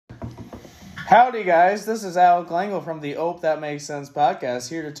Howdy, guys. This is Alec Langle from the Ope That Makes Sense podcast,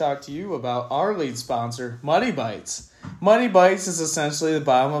 here to talk to you about our lead sponsor, Muddy Bites. Muddy Bites is essentially the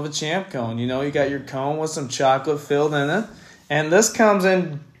bottom of a champ cone. You know, you got your cone with some chocolate filled in it, and this comes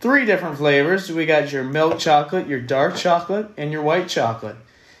in 3 different flavors. We got your milk chocolate, your dark chocolate, and your white chocolate.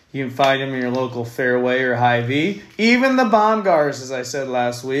 You can find them in your local Fairway or Hy-Vee. Even the Baumgars, as I said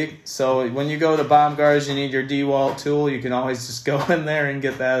last week. So when you go to Baumgars, you need your DeWalt tool. You can always just go in there and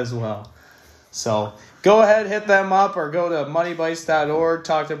get that as well. So go ahead, hit them up, or go to muddybites.org,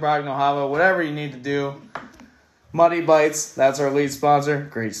 talk to Brock Nohava, whatever you need to do. Muddy Bites, that's our lead sponsor.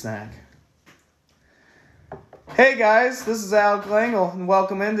 Great snack. Hey guys, this is Alec Langle, and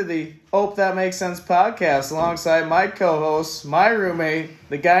welcome into the Hope That Makes Sense podcast alongside my co-host, my roommate,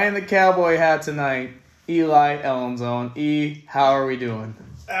 the guy in the cowboy hat tonight, Eli Ellenzone. E, how are we doing?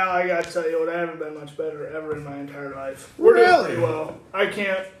 Al, I gotta tell you what, I haven't been much better ever in my entire life. We're doing pretty well.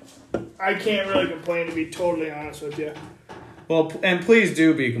 I can't really complain, to be totally honest with you. Well, and please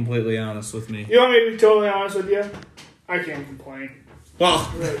do be completely honest with me. You want me to be totally honest with you? I can't complain. Well,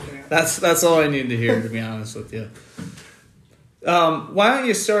 I really can't. that's all I need to hear, to be honest with you. Why don't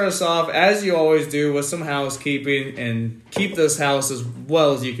you start us off, as you always do, with some housekeeping and keep this house as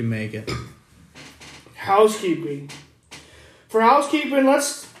well as you can make it. Housekeeping. For housekeeping,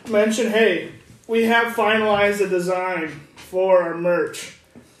 let's mention, hey, we have finalized the design for our merch.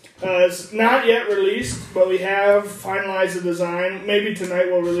 It's not yet released, but we have finalized the design. Maybe tonight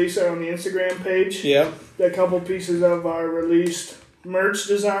we'll release it on the Instagram page. Yep. A couple pieces of our released merch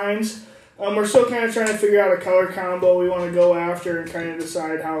designs. We're still kind of trying to figure out a color combo we want to go after and kind of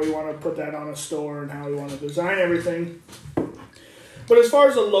decide how we want to put that on a store and how we want to design everything. But as far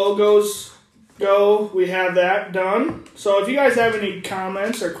as the logos go, we have that done. So if you guys have any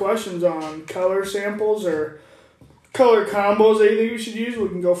comments or questions on color samples or color combos that you think we should use,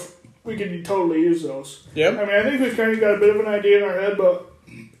 we can totally use those. Yep. I mean, I think we've kind of got a bit of an idea in our head, but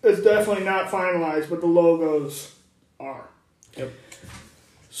it's definitely not finalized, but the logos are. Yep.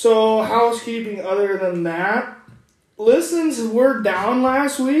 So, housekeeping other than that, listens were down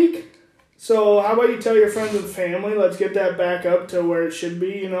last week. So, how about you tell your friends and family, let's get that back up to where it should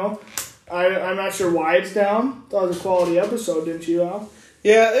be, you know. I'm not sure why it's down. Thought it was a quality episode, didn't you, Al?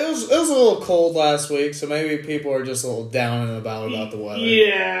 Yeah, it was a little cold last week, so maybe people are just a little down and about the weather.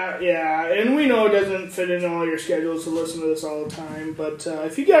 Yeah, and we know it doesn't fit in all your schedules to listen to this all the time, but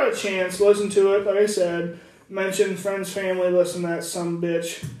if you got a chance, listen to it. Like I said, mention friends, family, listen to that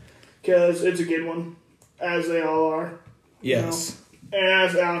sumbitch, because it's a good one, as they all are. Yes. You know? And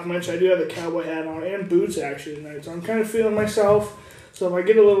as Alec mentioned, I do have the cowboy hat on, and boots actually tonight, so I'm kind of feeling myself. So if I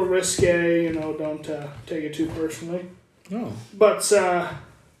get a little risque, don't take it too personally. Oh. But as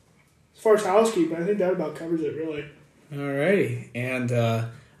far as housekeeping, I think that about covers it, really. Alrighty. And I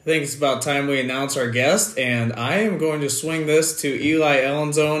think it's about time we announce our guest, and I am going to swing this to Eli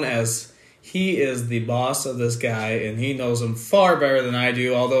Ellenzone, as he is the boss of this guy, and he knows him far better than I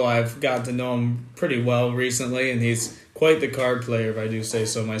do, although I've gotten to know him pretty well recently, and he's quite the card player, if I do say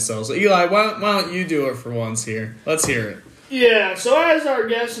so myself. So Eli, why don't you do it for once here? Let's hear it. Yeah, so as our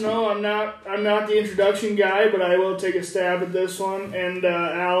guests know, I'm not the introduction guy, but I will take a stab at this one. And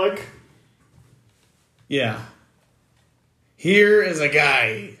Alec. Yeah. Here is a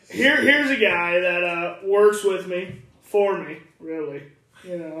guy. Here's a guy that works with me, for me, really.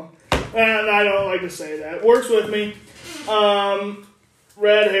 And I don't like to say that. Works with me.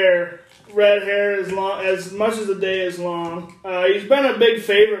 Red hair as much as the day is long. He's been a big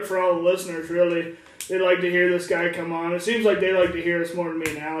favorite for all the listeners, really. They like to hear this guy come on. It seems like they like to hear us more than me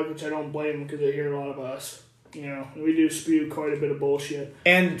and Alec, which I don't blame them because they hear a lot of us. We do spew quite a bit of bullshit.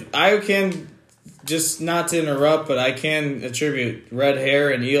 And I can, just not to interrupt, but I can attribute red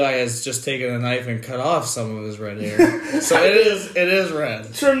hair, and Eli has just taken a knife and cut off some of his red hair. So it is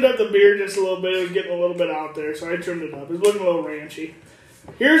red. Trimmed up the beard just a little bit. It was getting a little bit out there, so I trimmed it up. It's looking a little ranchy.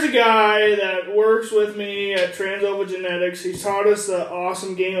 Here's a guy that works with me at Transova Genetics. He taught us the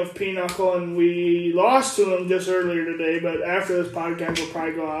awesome game of pinochle, and we lost to him just earlier today, but after this podcast, we'll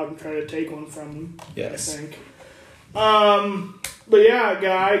probably go out and try to take one from him, yes. I think. But yeah,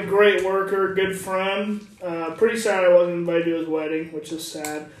 guy, great worker, good friend. Pretty sad I wasn't invited to his wedding, which is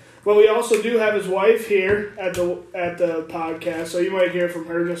sad. But we also do have his wife here at the podcast, so you might hear from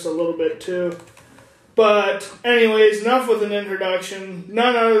her just a little bit too. But anyways, enough with an introduction.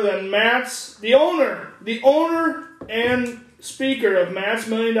 None other than the owner and speaker of Matt's $1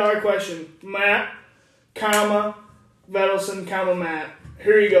 Million Question, Matt, Vedelson, Matt.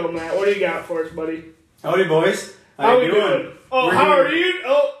 Here you go, Matt. What do you got for us, buddy? Howdy, boys. How we doing? Oh, how are you?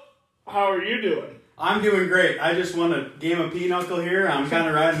 Oh, how are you doing? I'm doing great. I just won a game of pinochle here. I'm kind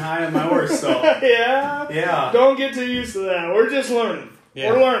of riding high on my horse, so. Yeah? Yeah. Don't get too used to that. We're just learning.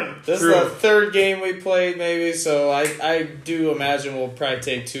 Yeah. We're learning. This True. is the third game we played, maybe, so I do imagine we'll probably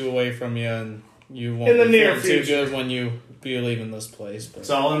take 2 away from you, and you won't In the be near feeling too future. good when you be leaving this place. But It's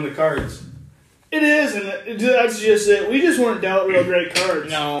all in the cards. It is, and that's just it. We just weren't dealt real great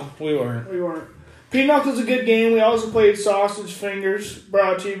cards. no, we weren't. We weren't. Pinocchio's a good game. We also played Sausage Fingers,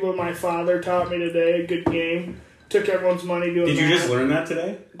 brought to you by my father. Taught me today. Good game. Took everyone's money doing Did you that. just learn that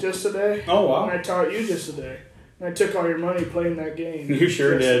today? Just today. Oh, wow. And I taught you just today. And I took all your money playing that game. You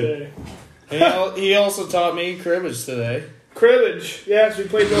sure just did. Today. He also taught me cribbage today. Cribbage. Yes, we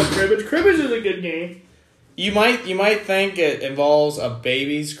played little cribbage. Cribbage is a good game. You might think it involves a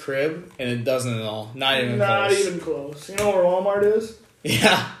baby's crib, and it doesn't at all. Not even close. Even close. You know where Walmart is?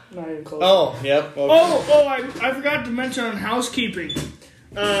 Yeah. Not even close. Oh, yep. Okay. I forgot to mention on housekeeping.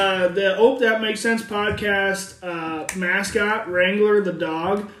 The Ope That Makes Sense podcast mascot, Wrangler the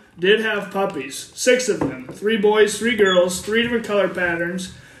dog, did have puppies. 6 of them. 3 boys, 3 girls, 3 different color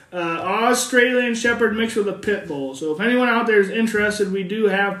patterns. Australian Shepherd mixed with a pit bull. So if anyone out there is interested, we do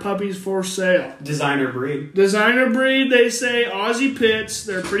have puppies for sale. Designer breed. Designer breed, they say Aussie pits.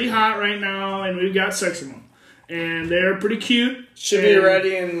 They're pretty hot right now, and we've got 6 of them. And they're pretty cute. Should be And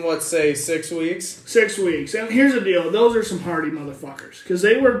ready in, 6 weeks? 6 weeks. And here's the deal. Those are some hardy motherfuckers. Because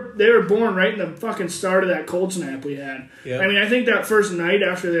they were born right in the fucking start of that cold snap we had. Yeah. I mean, I think that first night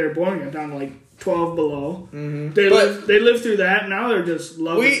after they were born, we got down to like 12 below. Mm-hmm. They lived through that, and now they're just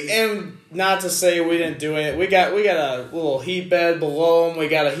lovely. And not to say we didn't do it. We got a little heat bed below them. We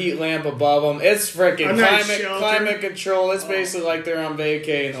got a heat lamp above them. It's freaking A nice shelter. climate control. It's basically like they're on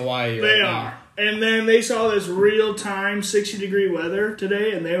vacay in Hawaii. They right are. now. And then they saw this real-time 60-degree weather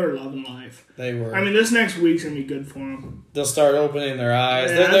today, and they were loving life. They were. I mean, this next week's going to be good for them. They'll start opening their eyes.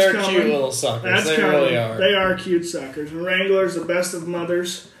 Yeah, they're that's cute coming. little suckers. That's They coming. really are. They are cute suckers. And Wrangler's the best of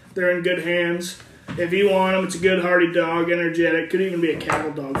mothers. They're in good hands. If you want them, it's a good, hardy dog, energetic. Could even be a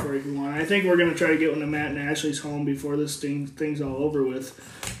cattle dog for you if you want. I think we're going to try to get one to Matt and Ashley's home before this thing's all over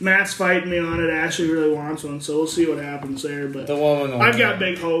with. Matt's fighting me on it. Ashley really wants one, so we'll see what happens there. But The woman. I've got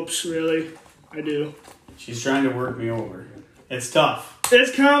big hopes, really. I do. She's trying to work me over. It's tough.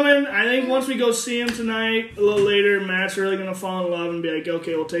 It's coming. I think once we go see him tonight, a little later, Matt's really going to fall in love and be like,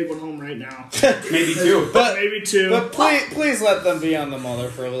 okay, we'll take one home right now. Maybe 2. Maybe 2. But please let them be on the mother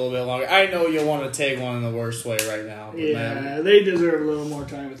for a little bit longer. I know you'll want to take one in the worst way right now. But man, Yeah, they deserve a little more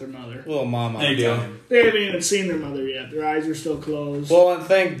time with their mother. little mama. They do. time. They haven't even seen their mother yet. Their eyes are still closed. Well, and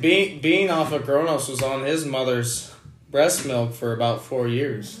think Bean off of Kronos was on his mother's breast milk for about 4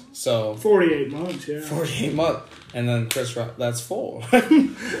 years. So 48 months, yeah. 48 months. And then Chris Rock, that's 4.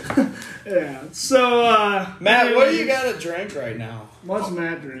 Yeah. So, Matt, what do anyways, you got to drink right now? What's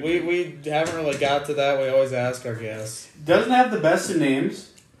Matt drinking? We haven't really got to that. We always ask our guests. Doesn't have the best of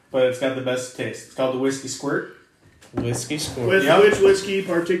names, but it's got the best of taste. It's called the Whiskey Squirt. Whiskey Squirt. With Yep. which whiskey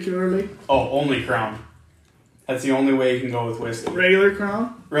particularly? Oh, only Crown. That's the only way you can go with whiskey. Regular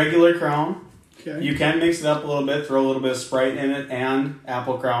Crown? Regular Crown. Okay. You can mix it up a little bit, throw a little bit of Sprite in it, and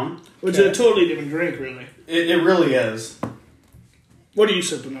Apple Crown. Which is a totally different drink, really. It really is. What are you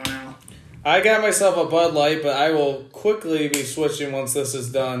sipping on now? I got myself a Bud Light, but I will quickly be switching once this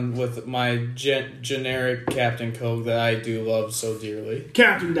is done with my generic Captain Coke that I do love so dearly.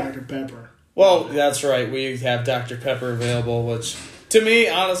 Captain Dr. Pepper. Well, that's right. We have Dr. Pepper available, which to me,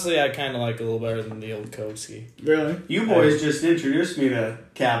 honestly, I kind of like a little better than the old Coke-ski. Really? You boys just introduced me to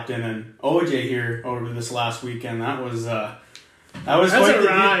Captain and OJ here over this last weekend. That was That's quite a the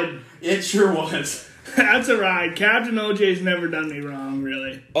ride. It sure was. That's a ride. Captain OJ's never done me wrong,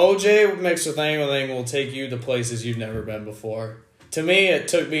 really. OJ mixed with anything will take you to places you've never been before. To me, it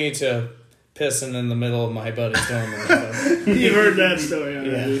took me to pissing in the middle of my buddy's home. You've heard that story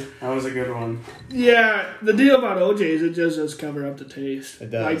already. Yeah. That was a good one. Yeah, the deal about OJ is it just does cover up the taste. It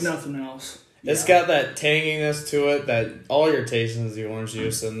does. Like nothing else. It's got that tanginess to it that all you're tasting is the orange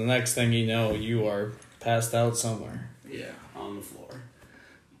juice, and the next thing you know, you are passed out somewhere. Yeah. On the floor.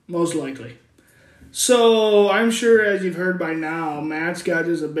 Most likely. So, I'm sure, as you've heard by now, Matt's got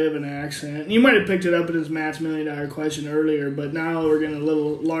just a bit of an accent. You might have picked it up in his Matt's $1 Million question earlier, but now we're getting a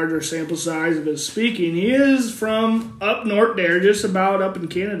little larger sample size of his speaking. He is from up north there, just about up in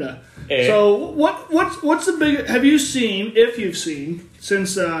Canada. Eh. So, what's the big... Have you seen, if you've seen,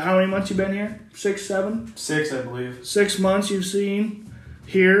 since how many months you been here? 6, 7? 6, I believe. 6 months you've seen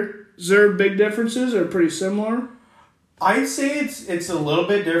here. Is there big differences or pretty similar? I'd say it's a little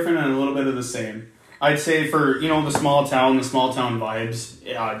bit different and a little bit of the same. I'd say for, the small town vibes,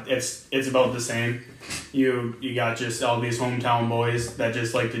 it's about the same. You got just all these hometown boys that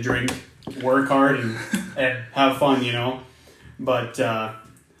just like to drink work hard and have fun, you know. But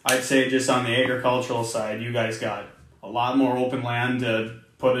I'd say just on the agricultural side, you guys got a lot more open land to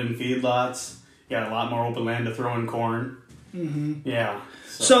put in feedlots. You got a lot more open land to throw in corn. Mm-hmm. Yeah.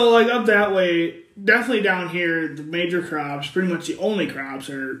 So, like, up that way, definitely down here, the major crops, pretty much the only crops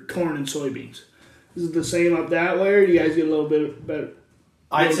are corn and soybeans. Is it the same up that way, or do you guys get a little bit better?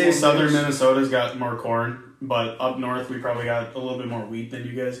 I'd say southern Minnesota's got more corn, but up north we probably got a little bit more wheat than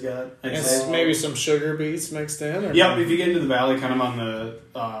you guys got. And maybe some sugar beets mixed in? Or Yep, if you get into the valley, kind of on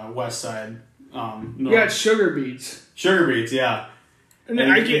the west side. You got sugar beets. Sugar beets, yeah. And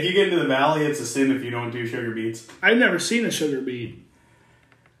if you get into the valley, it's a sin if you don't do sugar beets. I've never seen a sugar beet.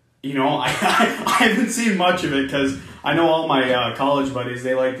 You know, I haven't seen much of it because I know all my college buddies,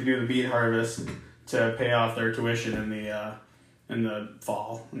 they like to do the beet harvest to pay off their tuition in the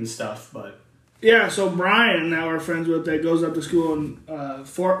fall and stuff. But yeah, so Brian, that we're friends with, that goes up to school in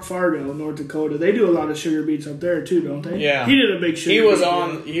Fargo, North Dakota, they do a lot of sugar beets up there too, don't they? Yeah, he did a big sugar. He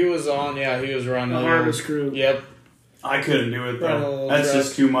was running the harvest crew. Yep. I couldn't do it though. That's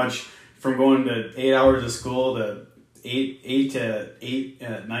just too much. From going to 8 hours of school to 8 to 8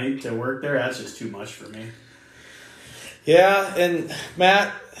 at night to work there, that's just too much for me. Yeah, and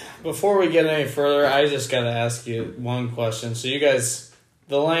Matt, before we get any further, I just got to ask you one question. So you guys,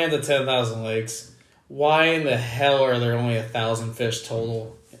 the land of 10,000 lakes, why in the hell are there only 1,000 fish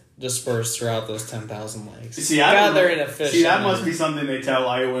total dispersed throughout those 10,000 lakes? See, that must be something they tell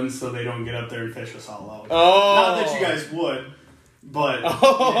Iowans so they don't get up there and fish us all out. Oh. Not that you guys would, but...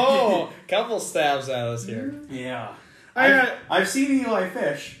 Couple stabs at us here. Yeah. I've seen Eli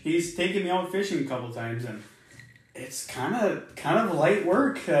fish. He's taken me out fishing a couple times, and it's kind of light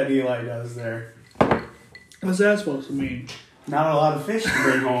work that Eli does there. What's that supposed to mean? Not a lot of fish to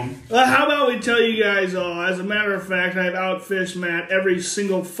bring home. Well, how about we tell you guys all, as a matter of fact, I've outfished Matt every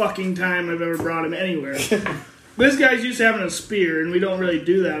single fucking time I've ever brought him anywhere. This guy's used to having a spear, and we don't really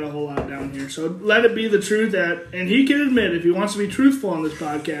do that a whole lot down here. So let it be the truth and he can admit, if he wants to be truthful on this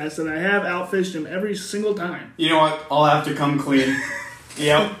podcast, that I have outfished him every single time. You know what? I'll have to come clean.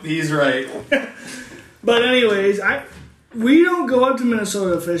 Yep, he's right. But anyways, we don't go up to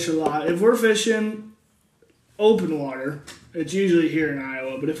Minnesota to fish a lot. If we're fishing open water, it's usually here in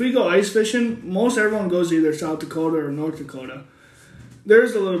Iowa. But if we go ice fishing, most everyone goes to either South Dakota or North Dakota.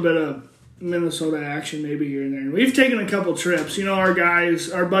 There's a little bit of Minnesota action maybe here and there. And we've taken a couple trips. You know, our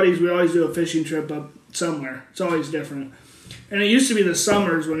buddies, we always do a fishing trip up somewhere. It's always different. And it used to be the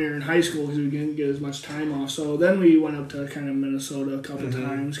summers when you're in high school because we didn't get as much time off. So then we went up to kind of Minnesota a couple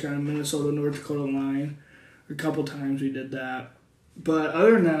times, kind of Minnesota, North Dakota line. A couple times we did that. But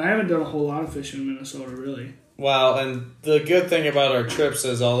other than that, I haven't done a whole lot of fishing in Minnesota, really. Wow, and the good thing about our trips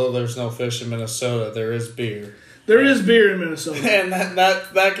is, although there's no fish in Minnesota, there is beer. There is beer in Minnesota. And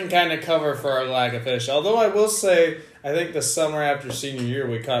that can kind of cover for our lack of fish. Although I will say, I think the summer after senior year,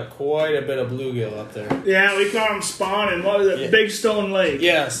 we caught quite a bit of bluegill up there. Yeah, we caught them spawning. What was it? Yeah. Big Stone Lake.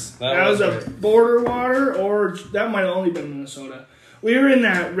 Yes. That was a border water, or that might have only been Minnesota. We were in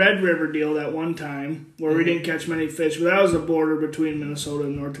that Red River deal that one time where we didn't catch many fish, but that was the border between Minnesota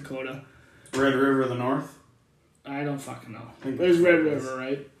and North Dakota. Red River of the North? I don't fucking know. There's Red River,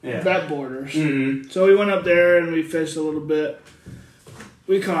 right? Yeah. That borders. Mm-hmm. So we went up there and we fished a little bit.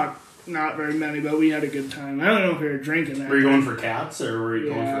 We caught not very many, but we had a good time. I don't know if we were drinking that. Were you going for cats or were you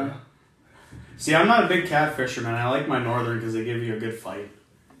going for... See, I'm not a big cat fisherman. I like my northern because they give you a good fight.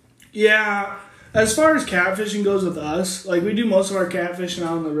 Yeah. As far as catfishing goes with us, like we do most of our catfishing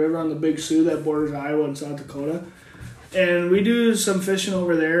out on the river on the Big Sioux that borders Iowa and South Dakota. And we do some fishing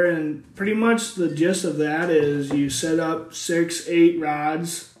over there, and pretty much the gist of that is you set up 6-8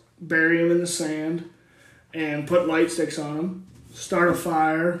 rods, bury them in the sand, and put light sticks on them, start a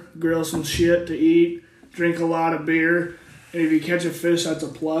fire, grill some shit to eat, drink a lot of beer, and if you catch a fish, that's a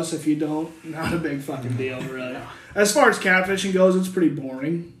plus. If you don't, not a big fucking deal, really. As far as catfishing goes, it's pretty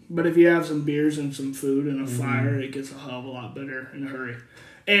boring. But if you have some beers and some food and a fire, it gets a hell of a lot better in a hurry.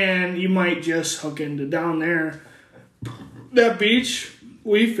 And you might just hook into down there. That beach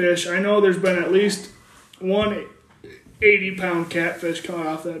we fish, I know there's been at least one 80-pound catfish caught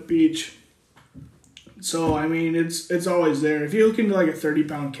off that beach. So, I mean, it's always there. If you look into like a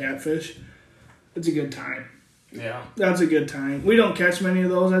 30-pound catfish, it's a good time. Yeah. That's a good time. We don't catch many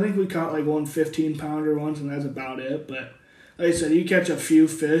of those. I think we caught like one 15-pounder once, and that's about it. But like I said, you catch a few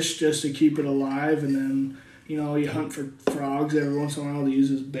fish just to keep it alive, and then, you know, you hunt for frogs every once in a while to use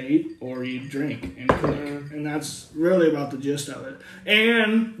as bait, or you drink and cook. And that's really about the gist of it.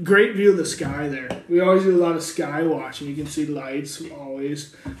 And great view of the sky there. We always do a lot of sky watching. You can see lights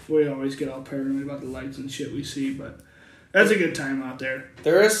always. We always get all paranoid about the lights and shit we see, but That's a good time out there.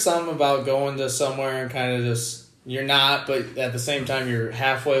 There is some about going to somewhere and kind of just, you're not, but at the same time you're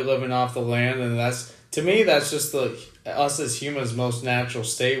halfway living off the land, and that's, to me, that's just us as humans' most natural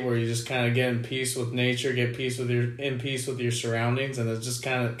state, where you just kind of get in peace with nature, in peace with your surroundings, and it's just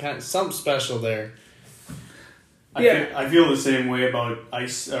kind of something special there. I feel the same way about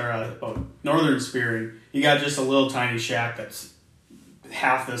about northern spearing. You got just a little tiny shack that's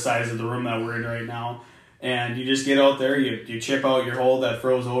half the size of the room that we're in right now, and you just get out there, you chip out your hole that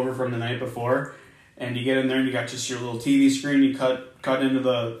froze over from the night before, and you get in there and you got just your little TV screen. You cut into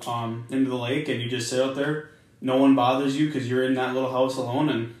the lake, and you just sit out there. No one bothers you because you're in that little house alone.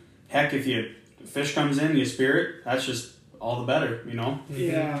 And heck, if fish comes in, you spear it. That's just all the better, you know.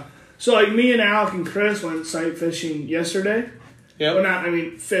 Yeah. So like me and Alec and Chris went sight fishing yesterday. Yeah.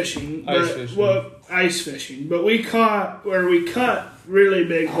 Well, fishing. Ice fishing. But we cut really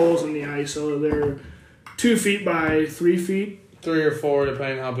big holes in the ice, so they're 2 feet by 3 feet. 3 or 4,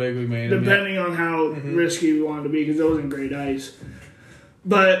 depending on how big we made them. Depending on how risky we wanted to be, because it wasn't great ice.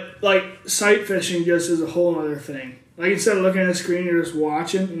 But, like, sight fishing just is a whole other thing. Like, instead of looking at a screen, you're just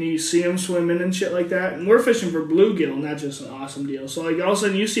watching, and you see them swimming and shit like that. And we're fishing for bluegill, and that's just an awesome deal. So, like, all of a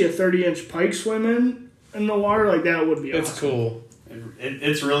sudden you see a 30-inch pike swimming in the water, like, that would be awesome. It's cool.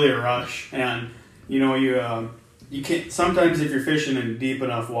 It's really a rush. And, you know, you can't, sometimes if you're fishing in deep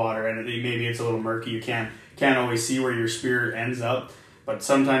enough water, and maybe it's a little murky, you can't always see where your spear ends up. But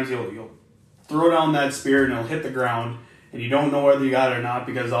sometimes you'll throw down that spear, and it'll hit the ground, and you don't know whether you got it or not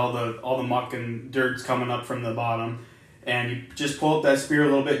because all the muck and dirt's coming up from the bottom, and you just pull up that spear a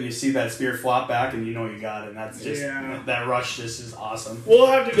little bit and you see that spear flop back and you know you got it. And that's just that rush just is awesome. We'll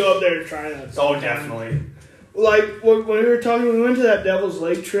have to go up there to try that. Oh, definitely. Like when we were talking, we went to that Devil's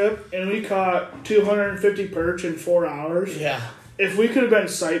Lake trip and we caught 250 perch in 4 hours. Yeah. If we could have been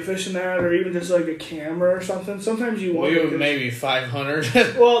sight fishing that, or even just like a camera or something, sometimes you want. We would maybe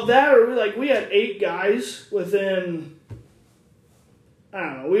 500. Well, that or like we had 8 guys within. I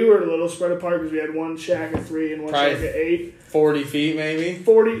don't know. We were a little spread apart because we had one shack of 3 and one Probably shack of 8. 40 feet maybe?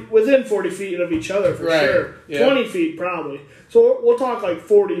 Within 40 feet of each other for sure. Yep. 20 feet probably. So we'll talk like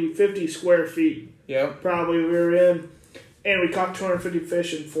 40, 50 square feet. Yep. Probably we were in. And we caught 250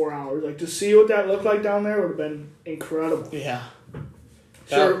 fish in 4 hours. Like, to see what that looked like down there would have been incredible. Yeah.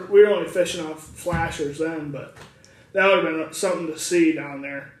 Sure, we were only fishing off flashers then, but that would have been something to see down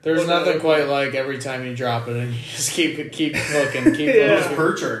there. There's nothing quite like every time you drop it and you just keep looking, keep Yeah. Those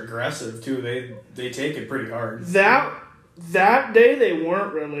perch are aggressive too. They take it pretty hard. That day they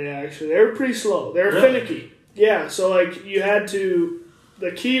weren't really, actually. They were pretty slow. They were finicky. Yeah, so like you had to,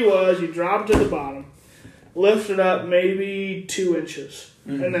 the key was you drop it to the bottom, lift it up maybe 2 inches,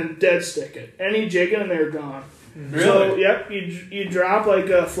 and then dead stick it. Any jigging and they're gone. Really? So, yep, you drop like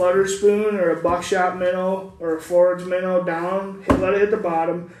a flutter spoon or a buckshot minnow or a forage minnow down, let it hit the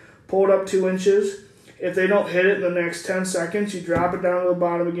bottom, pull it up 2 inches. If they don't hit it in the next 10 seconds, you drop it down to the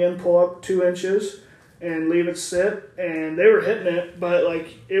bottom again, pull up 2 inches, and leave it sit. And they were hitting it, but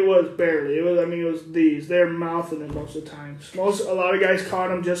like it was barely. It was these. They're mouthing it most of the time. A lot of guys caught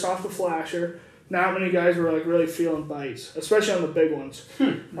them just off the flasher. Not many guys were like really feeling bites, especially on the big ones.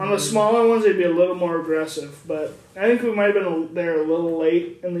 On the smaller ones, they'd be a little more aggressive. But I think we might have been there a little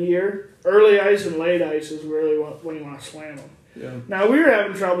late in the year. Early ice and late ice is really when you want to slam them. Yeah. Now, we were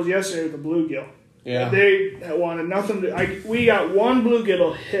having troubles yesterday with the bluegill. Yeah. They wanted nothing to... we got one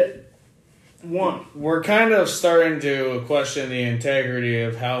bluegill hit. One. We're kind of starting to question the integrity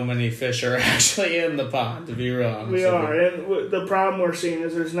of how many fish are actually in the pond, to be real honest. We are. And the problem we're seeing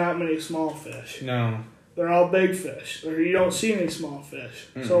is there's not many small fish. No. They're all big fish. You don't see any small fish.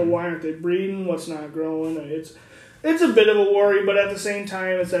 Mm-hmm. So why aren't they breeding? What's not growing? It's a bit of a worry, but at the same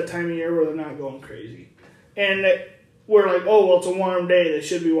time, it's that time of year where they're not going crazy. And we're like, oh, well, it's a warm day. They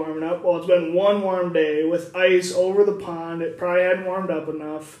should be warming up. Well, it's been one warm day with ice over the pond. It probably hadn't warmed up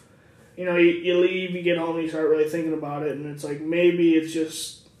enough. You know, you leave, you get home, and you start really thinking about it, and it's like maybe it's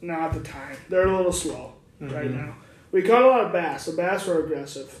just not the time. They're a little slow right now. We caught a lot of bass. The bass were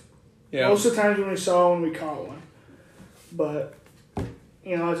aggressive. Yeah. Most of the times when we saw one, we caught one. But,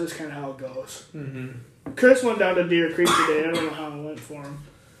 you know, that's just kind of how it goes. Mm-hmm. Chris went down to Deer Creek today. I don't know how it went for him.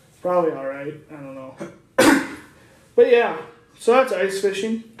 Probably all right. I don't know. But, yeah. So that's ice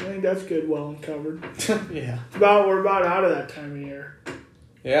fishing. I think that's good, well and covered. Yeah. We're about out of that time of year.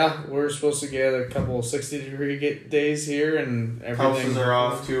 Yeah, we're supposed to get a couple of 60-degree days here, and everything. Houses are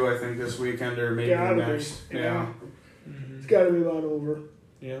off too, I think, this weekend or maybe next. Yeah. It's got to be about over.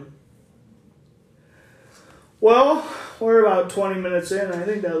 Yeah. Well, we're about 20 minutes in. I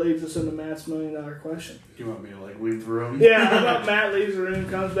think that leads us into Matt's $1 million question. You want me to leave the room? Yeah, how about Matt leaves the room,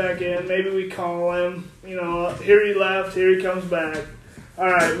 comes back in. Maybe we call him. Here he left, here he comes back. All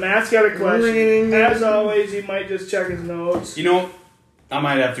right, Matt's got a question. As always, he might just check his notes. I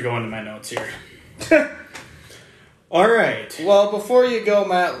might have to go into my notes here. All right. Well, before you go,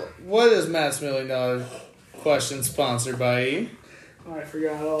 Matt, what is Matt's $1 million question sponsored by? E? Oh, I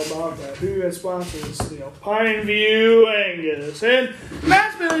forgot all about that. Who even sponsors? Pineview Angus. And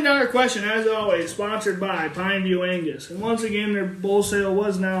Matt's $1 million question, as always, sponsored by Pineview Angus. And once again, their bull sale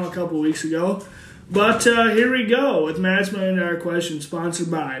was now a couple weeks ago. But here we go with Matt's $1 million question,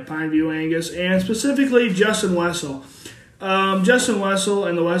 sponsored by Pineview Angus, and specifically Justin Wessel. Justin Wessel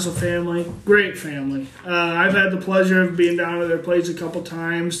and the Wessel family, great family. I've had the pleasure of being down to their place a couple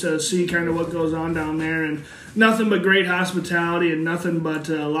times to see kind of what goes on down there, and nothing but great hospitality and nothing but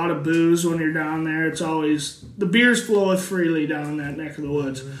a lot of booze when you're down there. It's always, the beers floweth freely down in that neck of the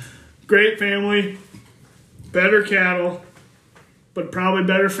woods. Great family, better cattle, but probably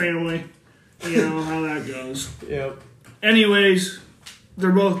better family. You know how that goes. Yep. Anyways,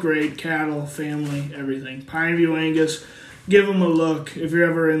 they're both great. Cattle, family, everything. Pineview Angus. Give them a look. If you're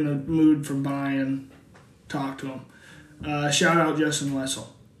ever in the mood for buying, talk to them. Shout out Justin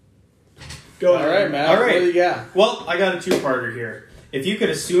Wessel. Go ahead. All right, Matt. All right. What do you got? Well, I got a two-parter here. If you could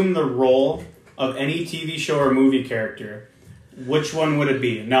assume the role of any TV show or movie character, which one would it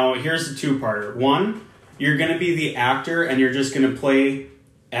be? Now, here's the two-parter. One, you're going to be the actor and you're just going to play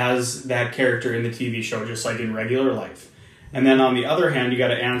as that character in the TV show, just like in regular life. And then on the other hand, you got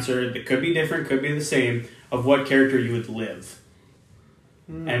to answer, it could be different, could be the same, of what character you would live.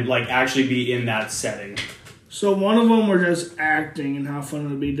 And actually be in that setting. So one of them we're just acting and how fun it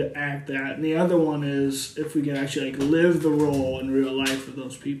would be to act that. And the other one is if we could actually live the role in real life for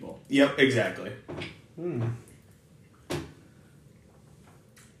those people. Yep, exactly.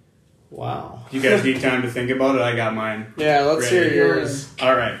 Wow. You guys need time to think about it? I got mine. Yeah, let's hear ready. yours.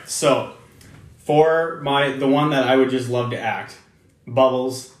 All right, so for the one that I would just love to act,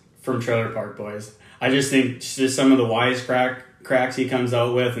 Bubbles from Trailer Park Boys. I just think just some of the wisecracks he comes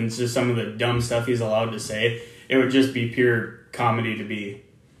out with and just some of the dumb stuff he's allowed to say, it would just be pure comedy to be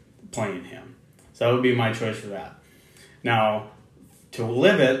playing him. So that would be my choice for that. Now, to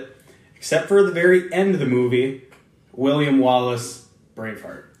live it, except for the very end of the movie, William Wallace,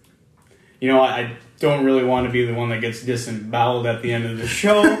 Braveheart. I don't really want to be the one that gets disemboweled at the end of the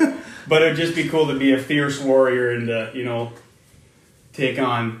show, but it would just be cool to be a fierce warrior and to, take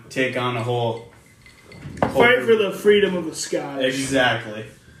on a whole Fight for the freedom of the skies. Exactly.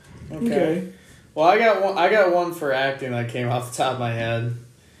 Okay. Well, I got one for acting that came off the top of my head.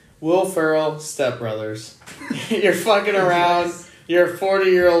 Will Ferrell, Step Brothers. You're fucking around. You're a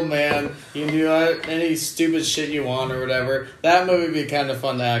 40-year-old man. You can do any stupid shit you want or whatever. That movie would be kind of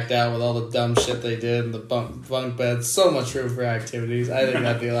fun to act out with all the dumb shit they did and the bunk beds. So much room for activities. I think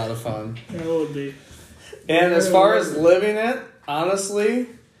that'd be a lot of fun. That would be. And as far as living it, honestly,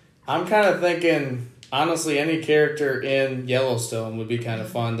 I'm kind of thinking... Honestly, any character in Yellowstone would be kind of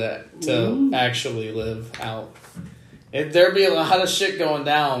fun to actually live out. There'd be a lot of shit going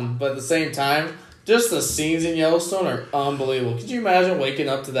down, but at the same time, just the scenes in Yellowstone are unbelievable. Could you imagine waking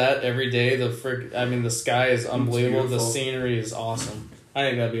up to that every day? The sky is unbelievable. The scenery is awesome. I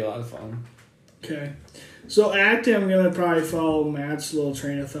think that'd be a lot of fun. Okay. So acting, I'm going to probably follow Matt's little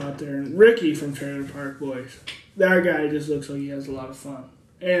train of thought there. And Ricky from Trailer Park Boys. That guy just looks like he has a lot of fun.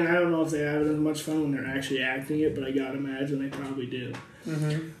 And I don't know if they have as much fun when they're actually acting it, but I gotta imagine they probably do.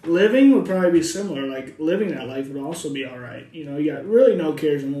 Mm-hmm. Living would probably be similar. Living that life would also be alright. You got really no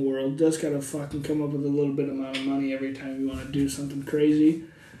cares in the world. Just gotta fucking come up with a little bit amount of money every time you want to do something crazy.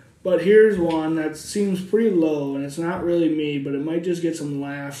 But here's one that seems pretty low, and it's not really me, but it might just get some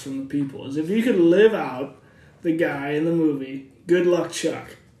laughs from the people. Is if you could live out the guy in the movie, Good Luck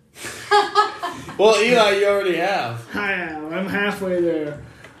Chuck. Well, Eli, you already have. I am. I'm halfway there.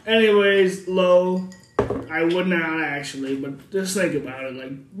 Anyways, low. I would not actually, but just think about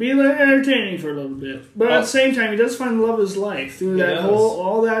it. Be entertaining for a little bit. But at the same time, he does find the love of his life. Through that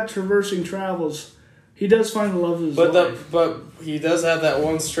all that traversing travels, he does find the love of his life. But he does have that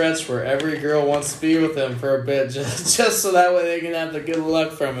one stretch where every girl wants to be with him for a bit, just so that way they can have the good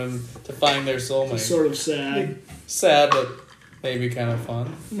luck from him to find their soulmate. It's sort of sad. Sad, but maybe kind of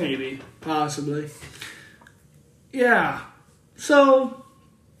fun. Maybe. Possibly. Yeah. So...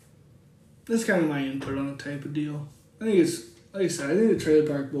 that's kind of my input on the type of deal. I think it's, like I said, I think the Trailer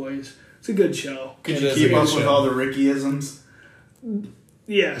Park Boys, it's a good show. Could you keep up with all the Ricky-isms?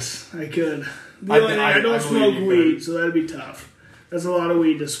 Yes, I could. The only thing, I don't smoke weed, so that'd be tough. That's a lot of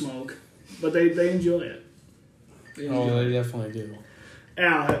weed to smoke. But they enjoy it. Oh, they definitely do.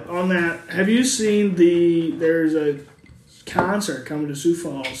 Al, on that, have you seen there's a concert coming to Sioux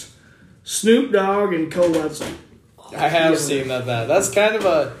Falls? Snoop Dogg and Cole Wetzel. I have seen that. That's kind of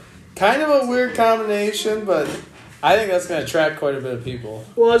a weird combination, but I think that's going to attract quite a bit of people.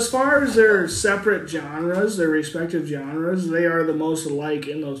 Well, as far as their separate genres, their respective genres, they are the most alike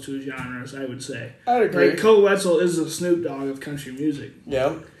in those two genres, I would say. I'd agree. Like, Cole Wetzel is the Snoop Dogg of country music.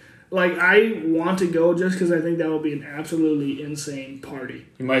 Yeah. Like, I want to go just because I think that will be an absolutely insane party.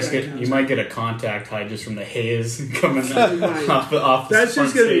 You might get a contact high just from the haze coming Might. off the That's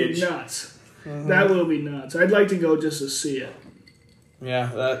front just going to stage. be nuts. That will be nuts. I'd like to go just to see it.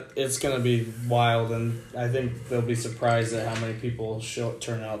 Yeah, it's going to be wild, and I think they'll be surprised at how many people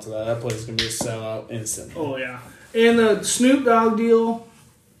turn out to that. That place is going to be a sellout instantly. Oh, yeah. And the Snoop Dogg deal,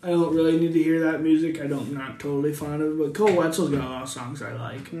 I don't really need to hear that music. I'm not totally fond of it, but Cole Wetzel's got a lot of songs I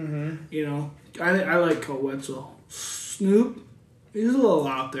like. Mm-hmm. You know, I like Cole Wetzel. Snoop, he's a little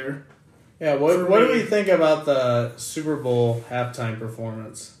out there. Yeah, what do we think about the Super Bowl halftime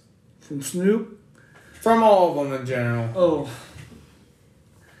performance? From Snoop? From all of them in general. Oh.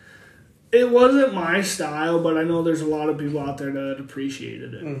 It wasn't my style, but I know there's a lot of people out there that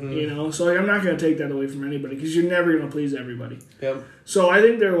appreciated it. Mm-hmm. You know, so I'm not going to take that away from anybody because you're never going to please everybody. Yep. So I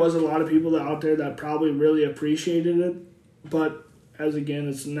think there was a lot of people out there that probably really appreciated it, but as again,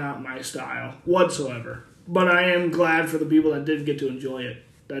 it's not my style whatsoever. But I am glad for the people that did get to enjoy it,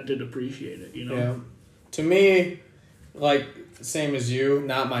 that did appreciate it, you know? Yeah. To me, like, same as you,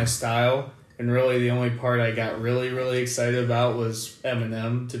 not my style. And really the only part I got really, really excited about was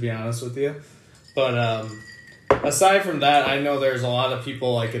Eminem, to be honest with you. But aside from that, I know there's a lot of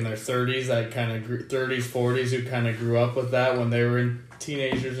people like in their 30s, that kind of 30s, 40s who kind of grew up with that when they were in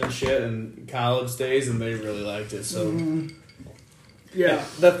teenagers and shit and college days, and they really liked it. So Yeah.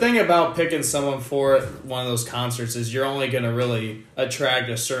 the thing about picking someone for one of those concerts is you're only going to really attract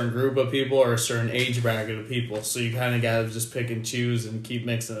a certain group of people or a certain age bracket of people. So you kind of got to just pick and choose and keep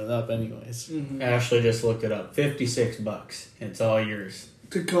mixing it up anyways. Ashley just looked it up. $56. It's all yours.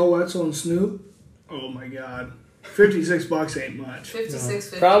 To Cole Wetzel and Snoop? Oh my God. $56 ain't much.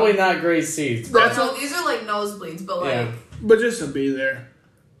 56.50. Probably not great seats. But no, these are like nosebleeds, but like Yeah. But just to be there.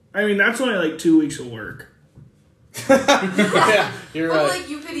 I mean, that's only like 2 weeks of work. Yeah, you're but right. like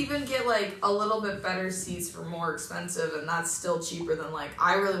you could even get like a little bit better seats for more expensive, and that's still cheaper than like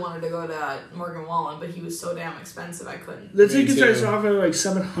I really wanted to go to Morgan Wallen, but he was so damn expensive I couldn't. The Me tickets I too. saw for like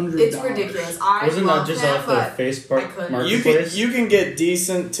 $700. It's ridiculous. I Wasn't love that just him, off the but Facebook I couldn't. marketplace? You can get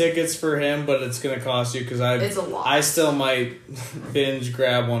decent tickets for him, but it's gonna cost you because It's a lot. I still might binge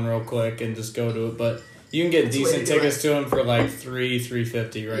grab one real quick and just go to it. But you can get That's the way decent to do tickets to him for like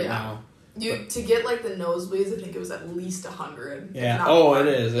 $350 right Yeah. now. You to get like the nosebleeds, I think it was at least 100. if Yeah. not Oh, more. it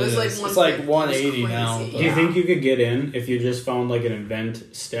is. was It like is. It's 150. like 180 It was now, crazy. but- Do you think you could get in if you just found like an event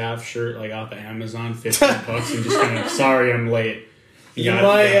staff shirt like off of Amazon, $50 and just kind of sorry I'm late. You got it,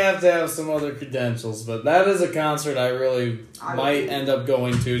 might yeah. have to have some other credentials, but that is a concert I really I might would- end up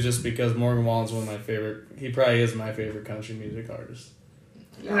going to just because Morgan Wallen's one of my favorite. He probably is my favorite country music artist.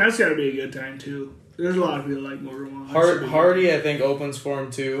 And that's got to be a good time, too. There's a lot of people like Morgan Wallen. Hardy, I think, opens for him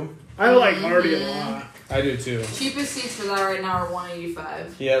too. I like Hardy a lot. I do too. Cheapest seats for that right now are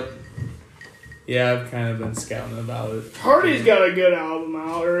 $185. Yep. Yeah, I've kind of been scouting about it. Hardy's got a good album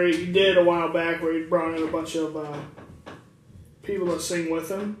out, or he did a while back where he brought in a bunch of people to sing with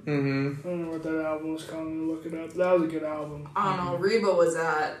him. Mm-hmm. I don't know what that album was called. I'm gonna look it up. That was a good album. I don't know. Reba was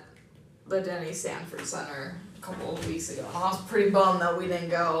at the Denny Sanford Center a couple of weeks ago. I was pretty bummed that we didn't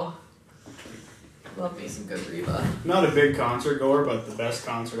go. Love me some good Reba. Not a big concert goer, but the best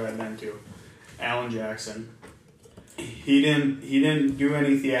concert I've been to, Alan Jackson. He didn't do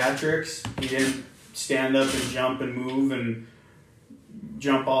any theatrics. He didn't stand up and jump and move and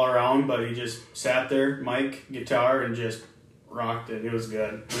jump all around, but he just sat there, mic, guitar, and just rocked it. It was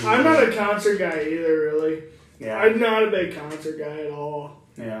good. I'm not a concert guy either, really. Yeah. I'm not a big concert guy at all.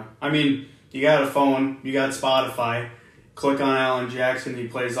 Yeah. I mean, you got a phone, you got Spotify. Click on Alan Jackson. He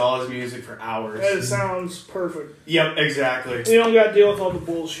plays all his music for hours. That sounds perfect. Yep, exactly. You don't got to deal with all the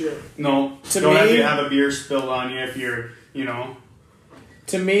bullshit. No, To don't have me- to have a beer spilled on you if you're,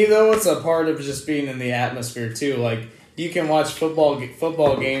 To me, though, it's a part of just being in the atmosphere too. Like you can watch football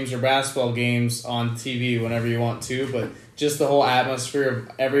games or basketball games on TV whenever you want to, but just the whole atmosphere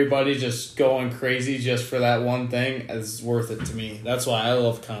of everybody just going crazy just for that one thing is worth it to me. That's why I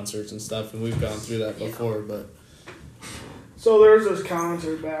love concerts and stuff, and we've gone through that before. But So there was this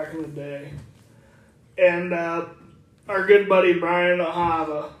concert back in the day, and our good buddy Brian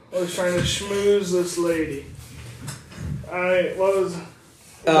O'Hava was trying to schmooze this lady.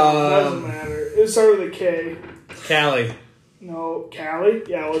 Doesn't matter. It started with a K. Callie. No, Callie?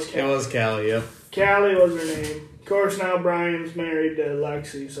 Yeah, it was It Callie. was Callie, yep. Callie was her name. Of course, now Brian's married to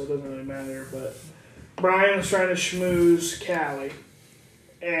Lexi, so it doesn't really matter. But Brian was trying to schmooze Callie.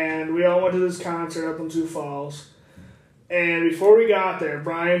 And we all went to this concert up in Sioux Falls. And before we got there,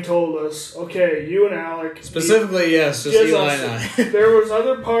 Brian told us, okay, you and Alec. Specifically, yes, just Eli and I. There was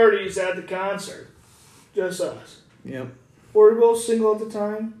other parties at the concert. Just us. Yep. Were we both single at the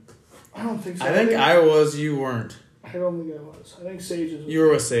time? I don't think so. I think I was, you weren't. I don't think I was. I think Sage was. You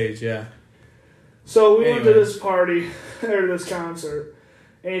were with Sage, yeah. So we went to Anyways. this party, or this concert,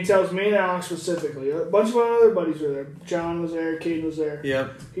 and he tells me and Alex specifically. A bunch of our other buddies were there. John was there, Caden was there.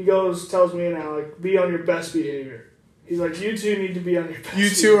 Yep. He tells me and Alec, be on your best behavior. He's like, you two need to be on your best You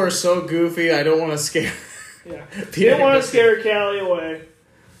two are so goofy, I don't want to scare. Yeah. He didn't want to scare Callie away,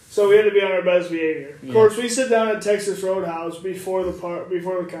 so we had to be on our best behavior. Of course, we sit down at Texas Roadhouse before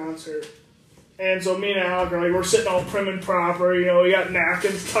the concert. And so me and Alec are like, we're sitting all prim and proper, you know, we got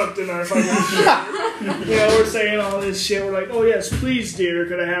napkins tucked in our fucking shirt. You know, we're saying all this shit. We're like, oh yes, please dear,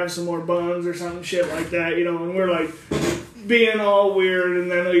 could I have some more buns or something shit like that, you know, and we're like being all weird,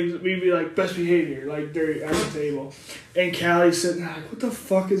 and then we'd be like, best behavior, like dirty at the table. And Callie's sitting there like, what the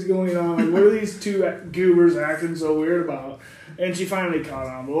fuck is going on? Like, what are these two goobers acting so weird about? And she finally caught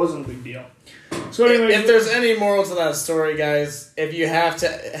on, but it wasn't a big deal. So anyway, If there's any moral to that story, guys, if you have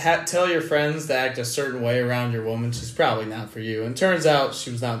to tell your friends to act a certain way around your woman, she's probably not for you. And turns out she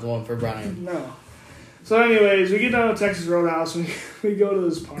was not the one for Brian. No. So anyways, we get down to Texas Roadhouse and we go to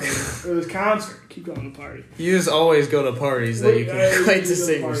this party, or this concert. Keep going to party. You just always go to parties that you can quite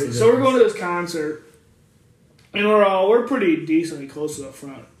distinguish. the So we're difference. going to this concert, and we're pretty decently close to the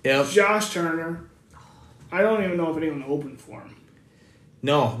front. Yep. Josh Turner, I don't even know if anyone opened for him.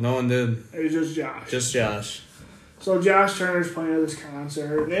 No one did. It was just Josh. Just Josh. So Josh Turner's playing at this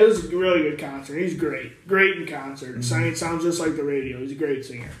concert, and it was a really good concert. He's great in concert. Mm-hmm. Sounds just like the radio. He's a great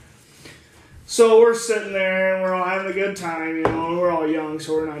singer. So we're sitting there, and we're all having a good time, you know, and we're all young,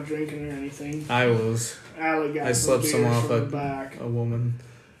 so we're not drinking or anything. I was Alec got I slept some beers off from the back. a woman.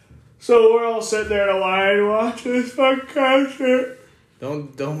 So we're all sitting there in a line watching this fucking concert.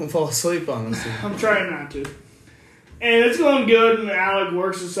 Don't fall asleep on us. I'm trying not to. And it's going good, and Alec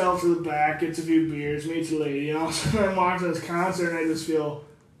works himself to the back, gets a few beers, meets a lady, and all of a sudden I'm watching this concert, and I just feel,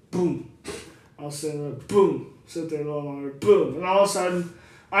 boom. I'll sit there, boom. Sit there a little longer, boom. And all of a sudden,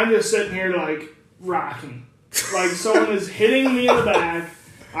 I'm just sitting here, like, rocking. Like, someone is hitting me in the back.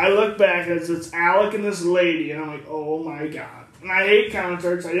 I look back, and it's Alec and this lady, and I'm like, oh my god. And I hate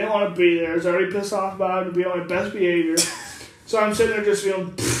concerts. I didn't want to be there. I was already pissed off about it, to be on my best behavior. So I'm sitting there just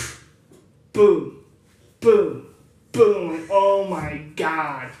feeling, boom, boom. Boom, like, oh my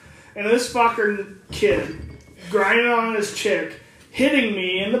god. And this fucker kid grinding on this chick, hitting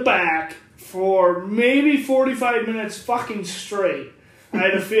me in the back for maybe 45 minutes fucking straight. I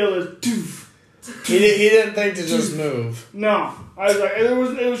had to feel this doof. He didn't think to just move. No. I was like,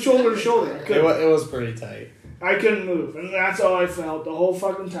 it was shoulder to shoulder. It was pretty tight. I couldn't move, and that's all I felt the whole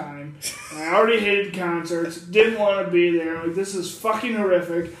fucking time. And I already hated concerts, didn't want to be there. Like, this is fucking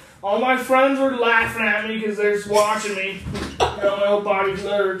horrific. All my friends were laughing at me because they're just watching me. You know, my whole body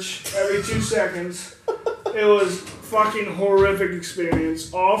lurch every 2 seconds. It was fucking horrific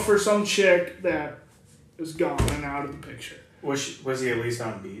experience. All for some chick that is gone and out of the picture. Was he at least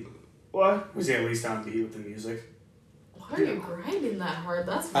on beat? What? Was he at least on beat with the music? Why are you grinding that hard?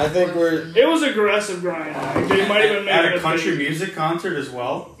 That's my I think question. It was aggressive grinding. Like, they might have been making At a country baby. music concert as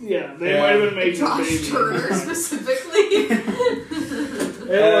well? Yeah, they Yeah. might have been making a Josh baby. Turner specifically.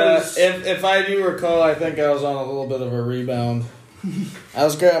 It was, If I do recall, I think I was on a little bit of a rebound. I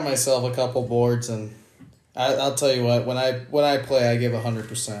was grabbing myself a couple boards, and I'll tell you what, when I play, I give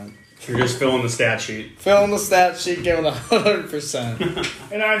 100%. You're just filling the stat sheet. Filling the stat sheet, giving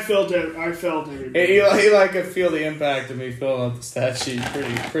 100%. and I felt it. I felt every bit. Eli could feel the impact of me filling out the stat sheet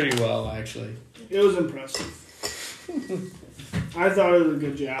pretty well, actually. It was impressive. I thought it was a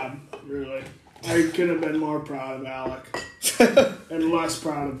good job, really. I couldn't have been more proud of Alec and less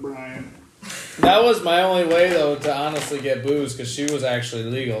proud of Brian. That was my only way, though, to honestly get booze, because she was actually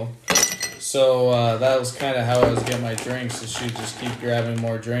legal. So that was kind of how I was getting my drinks, is she'd just keep grabbing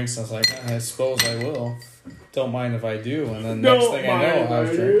more drinks. I was like, I suppose I will. Don't mind if I do. And then next thing I know, I was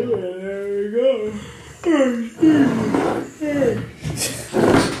drinking. There we go.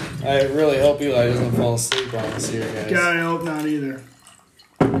 I really hope Eli doesn't fall asleep on us here, guys. God, I hope not either.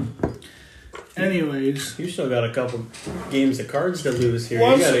 Anyways. You still got a couple games of cards to lose here.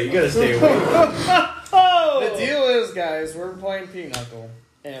 Once- You gotta stay awake. The deal is, guys, we're playing Pinochle.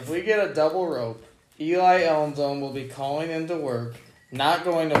 And if we get a double rope, Eli Elmdome will be calling into work, not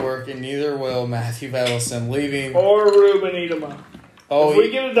going to work, and neither will Matthew Bellison, leaving. Or Ruben Edema. Oh, If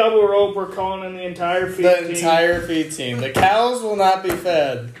we get a double rope, we're calling in the entire feed the team. entire feed team. The cows will not be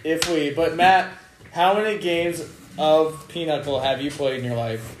fed But Matt, how many games of Pinochle have you played in your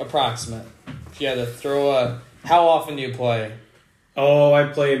life? Approximate. If you had to throw how often do you play? Oh, I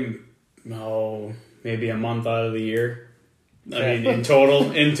play, maybe a month out of the year. I mean, in total.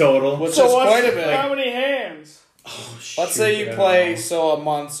 Which So is what's- quite a bit. How many hands? Oh, Let's say you play a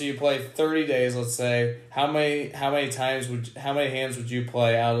month, so you play 30 days. Let's say how many hands would you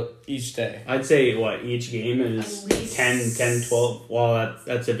play out each day? I'd say each game is At least 10, 12. Well,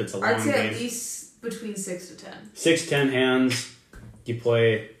 that's if it's a long I'd say game. at least between 6 to 10. 6-10 hands. You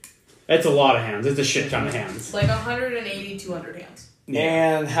play. It's a lot of hands. It's a shit ton of hands. Like 180, 200 hands.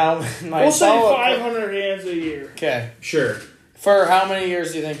 And how my We'll say follow-up- 500 hands a year. Okay. Sure. For how many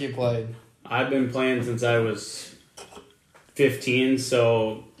years do you think you played? I've been playing since I was 15,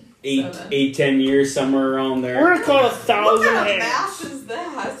 so 7. 10 years, somewhere around there. We're gonna call it What 1,000 kind of hands. math is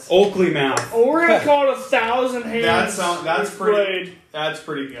that? Oakley math. Oh, we're gonna call it 1,000 hands. That's we've pretty- played. That's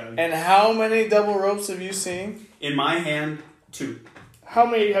pretty good. And how many double ropes have you seen? In my hand, 2. How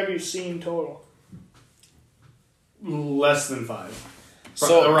many have you seen total? Less than 5.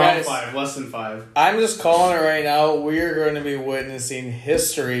 So, around guys, 5. Less than 5. I'm just calling it right now. We are going to be witnessing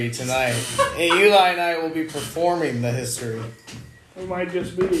history tonight. And Eli and I will be performing the history. It might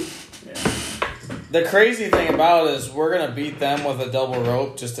just be. Yeah. The crazy thing about it is we're going to beat them with a double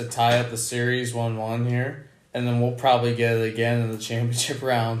rope just to tie up the series 1-1 here. And then we'll probably get it again in the championship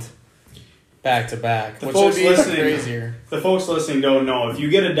round. Back to back. The Which would folks be even listening- crazier. The folks listening don't know. If you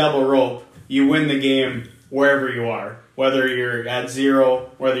get a double rope, you win the game wherever you are. Whether you're at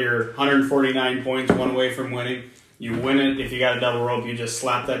 0, whether you're 149 points one away from winning, you win it. If you got a double rope, you just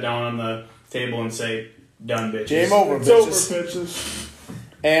slap that down on the table and say, done, bitches. Game over, It's over, bitches. bitches.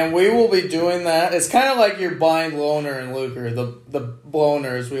 And we will be doing that. It's kind of like your blind loner and Luker. The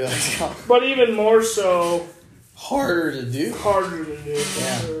bloner, as we like to call it. But even more so, Harder to do. harder to do.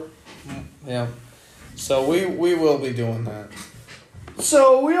 Yeah. Yeah. So we will be doing that.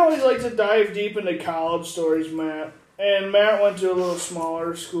 So we always like to dive deep into college stories, Matt. And Matt went to a little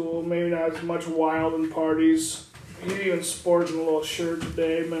smaller school, maybe not as much wild and parties. He's even sporting a little shirt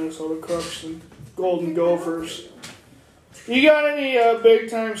today, Minnesota Crooks and Golden Gophers. You got any big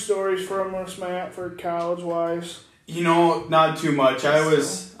time stories from us, Matt, for college wise? You know, not too much. I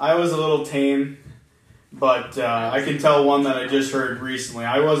was a little tame, but I can tell one that I just heard recently.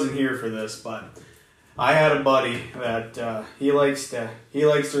 I wasn't here for this, but I had a buddy that he likes to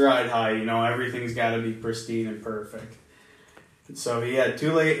ride high. You know, everything's got to be pristine and perfect. And so he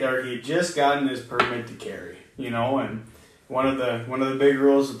he'd just gotten his permit to carry. You know, and one of the big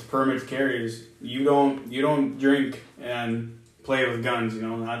rules with the permit to carry is you don't drink and play with guns. You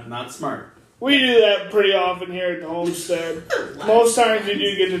know, not smart. We do that pretty often here at the homestead. Most times we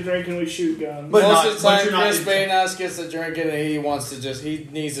do get to drink and we shoot guns. But Most not- of the but time, you're not- Chris Baynos gets to drinking and he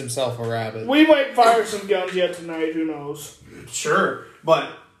needs himself a rabbit. We might fire some guns yet tonight, who knows? Sure, but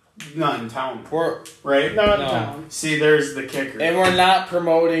not in town, We're, right? Not in No. town. See, there's the kicker. and we're not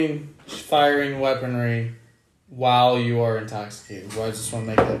promoting firing weaponry while you are intoxicated. Well, I just want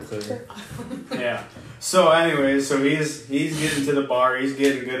to make that clear. Yeah. So anyways, he's getting to the bar, he's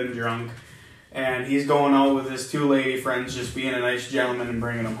getting good and drunk, and he's going out with his 2 lady friends, just being a nice gentleman and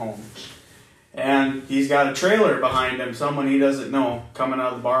bringing them home. And he's got a trailer behind him, someone he doesn't know, coming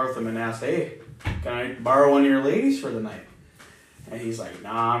out of the bar with him and asked, "Hey, can I borrow one of your ladies for the night?" And he's like,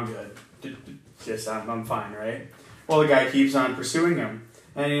 "Nah, I'm good. Just I'm fine, right?" Well, the guy keeps on pursuing him,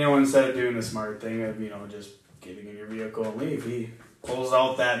 and instead of doing the smart thing of just getting in your vehicle and leave, he pulls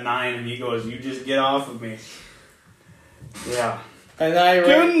out that 9 and he goes, "You just get off of me." Yeah. And I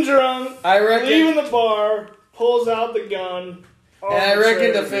Good and drunk, reckon, leaving the bar, pulls out the gun. and I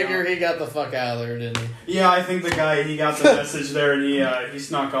reckon to to figure he got the fuck out of there, didn't he? Yeah, I think the guy, he got the message there and he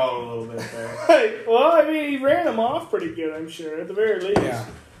snuck out a little bit there. Hey, well, I mean, he ran him off pretty good, I'm sure, at the very least. Yeah.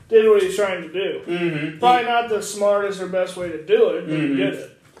 Did what he's trying to do. Mm-hmm. Probably not the smartest or best way to do it, but he did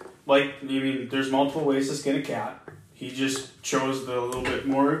it. There's multiple ways to skin a cat. He just chose the little bit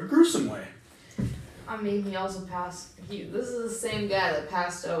more gruesome way. I mean, he also passed. This is the same guy that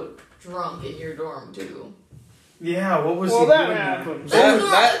passed out drunk in your dorm too. Yeah, what was Well, he that doing? happens.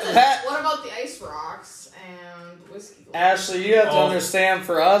 That- What about the ice rocks and whiskey? Ashley, you have to Oh. understand,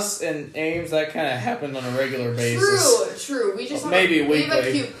 for us in Ames, that kind of happened on a regular basis. True. We just have Maybe we have a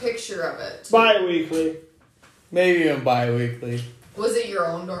weekly. cute picture of it. Bi-weekly. Maybe even bi-weekly. Was it your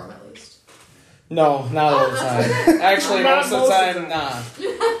own dorm at least? No, not all the time. Actually, Not most of the most of time,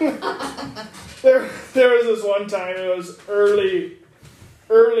 the nah. There was this one time, it was early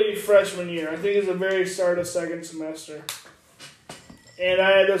early freshman year. I think it was the very start of second semester. And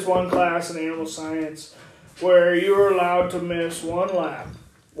I had this one class in animal science where you were allowed to miss one lab.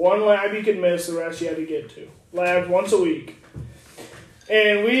 One lab you could miss, the rest you had to get to. Labs once a week.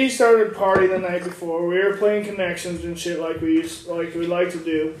 And we started partying the night before. We were playing connections and shit like we like to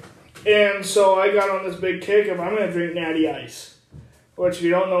do. And so I got on this big kick of I'm going to drink Natty Ice. Which, if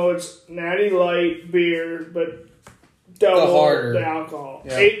you don't know, it's Natty Light beer, but double the alcohol.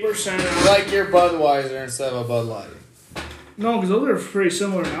 Yeah. 8% alcohol. Like your Budweiser instead of a Bud Light. No, because those are pretty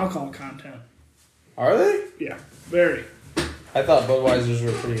similar in alcohol content. Are they? Yeah, very. I thought Budweisers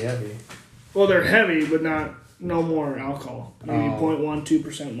were pretty heavy. Well, they're heavy, but no more alcohol. Maybe 0.1,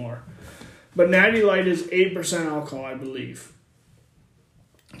 2% more. But Natty Light is 8% alcohol, I believe.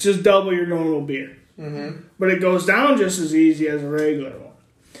 It's just double your normal beer. Mm-hmm. But it goes down just as easy as a regular one.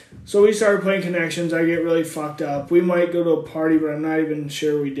 So we started playing connections. I get really fucked up. We might go to a party, but I'm not even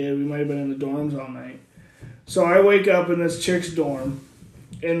sure we did. We might have been in the dorms all night. So I wake up in this chick's dorm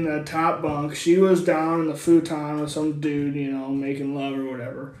in the top bunk. She was down in the futon with some dude, making love or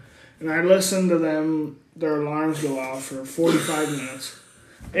whatever. And I listened to their alarms go off for 45 minutes.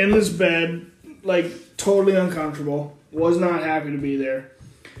 In this bed, totally uncomfortable. Was not happy to be there.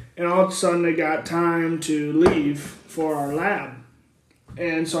 And all of a sudden they got time to leave for our lab.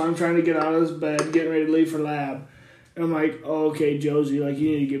 And so I'm trying to get out of this bed, getting ready to leave for lab. And I'm like, oh, okay, Josie, you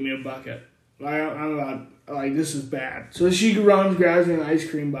need to give me a bucket. I'm about, this is bad. So she runs, grabs me an ice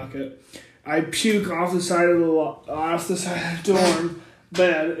cream bucket. I puke off the side of the dorm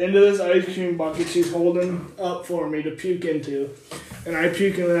bed into this ice cream bucket she's holding up for me to puke into. And I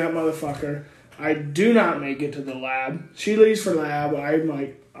puke into that motherfucker. I do not make it to the lab. She leaves for lab.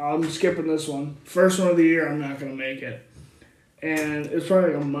 I'm skipping this one. First one of the year, I'm not going to make it. And it's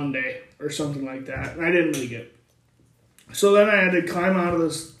probably a Monday or something like that. And I didn't make it. So then I had to climb out of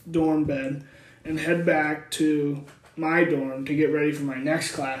this dorm bed and head back to my dorm to get ready for my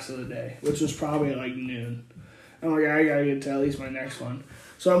next class of the day, which was probably at noon. I'm like, I gotta get to at least my next one.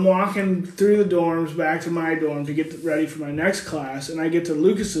 So I'm walking through the dorms back to my dorm to get ready for my next class, and I get to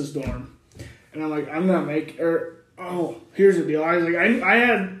Lucas's dorm. And I'm like, I'm not making... here's the deal. I was like,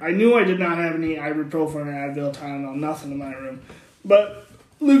 I knew I did not have any ibuprofen or Advil, Tylenol, nothing in my room. But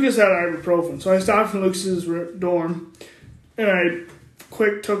Lucas had ibuprofen. So I stopped in Lucas's dorm, and I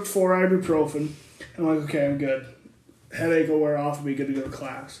took 4 ibuprofen. I'm like, okay, I'm good. Headache will wear off and be good to go to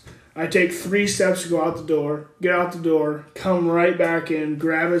class. I take 3 steps to go out the door, get out the door, come right back in,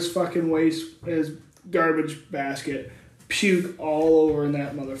 grab his fucking his garbage basket, puke all over in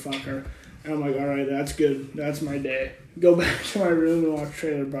that motherfucker. And I'm like, all right, that's good. That's my day. Go back to my room and watch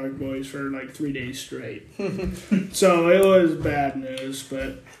Trailer Park Boys for 3 days straight. So it was bad news,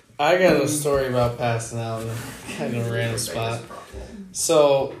 but... I got a story about passing out in a kind of random spot.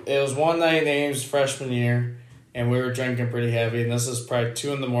 So it was one night, Ames freshman year, and we were drinking pretty heavy, and this is probably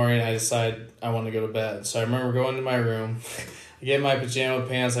 2 a.m. I decided I want to go to bed. So I remember going to my room, I get my pajama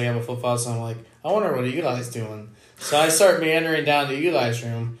pants, I got my flip-flops, and I'm like, I wonder what Eli's doing. So I start meandering down to Eli's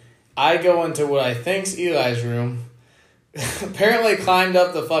room. I go into what I think's Eli's room, apparently climbed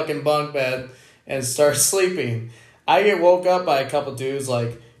up the fucking bunk bed, and start sleeping. I get woke up by a couple dudes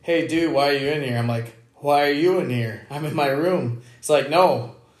like, hey dude, why are you in here? I'm like, why are you in here? I'm in my room. It's like,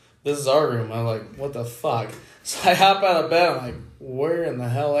 no, this is our room. I'm like, what the fuck? So I hop out of bed. I'm like, where in the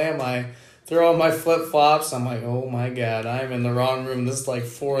hell am I? Throw on my flip-flops. I'm like, oh my God, I'm in the wrong room. This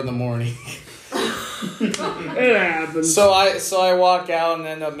is 4 a.m. It happens. So I walk out and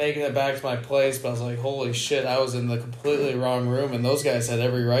end up making it back to my place, but I was like, holy shit, I was in the completely wrong room, and those guys had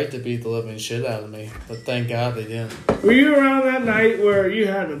every right to beat the living shit out of me. But thank God they didn't. Were you around that night where you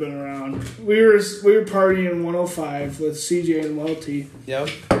hadn't have been around? We were partying in 105 with CJ and Welty. Yep.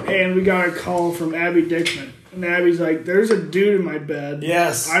 And we got a call from Abby Dickman. And Abby's like, there's a dude in my bed.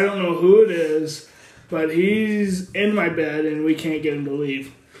 Yes. I don't know who it is, but he's in my bed and we can't get him to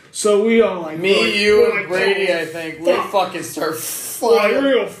leave. So we all you and Brady, I think, we fucking start flying.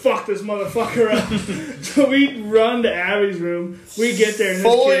 We're gonna fuck this motherfucker up. So we run to Abby's room. We get there and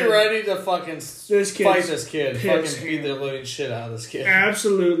fully ready to fucking fight this kid. Fucking beat the living shit out of this kid.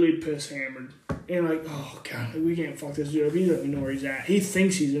 Absolutely piss hammered. And oh God, we can't fuck this dude up. He doesn't know where he's at. He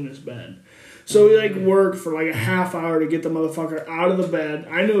thinks he's in his bed. So we worked for a half hour to get the motherfucker out of the bed.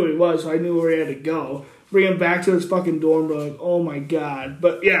 I knew who he was, so I knew where he had to go. Bring him back to his fucking dorm. We're oh my God.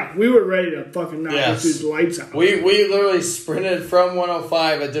 But yeah, we were ready to fucking knock this dude's lights out. We literally sprinted from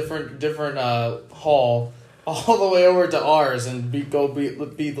 105, a different hall, all the way over to ours and beat the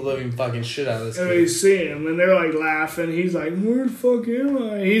living fucking shit out of this kid. And we see him, and they're laughing. He's like, where the fuck am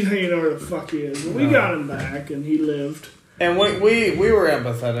I? He's hanging over where the fuck he is. And we got him back, and he lived. And we were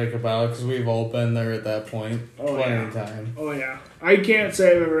empathetic about it because we've all been there at that point plenty of time. Oh, yeah. I can't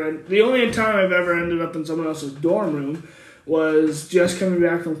say I've ever... The only time I've ever ended up in someone else's dorm room was just coming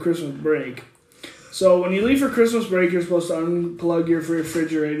back from Christmas break. So when you leave for Christmas break, you're supposed to unplug your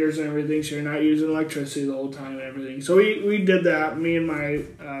refrigerators and everything so you're not using electricity the whole time and everything. So we did that. Me and my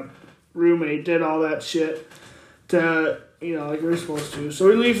roommate did all that shit to, like we were supposed to. So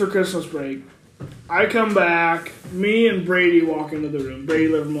we leave for Christmas break. I come back, me and Brady walk into the room. Brady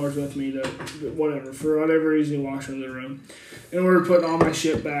Livermore's with me for whatever reason he walks into the room. And we're putting all my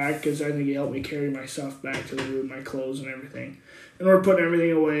shit back because I think he helped me carry my stuff back to the room, my clothes and everything. And we're putting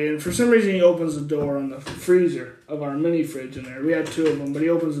everything away, and for some reason he opens the door on the freezer of our mini fridge in there. We had 2 of them, but he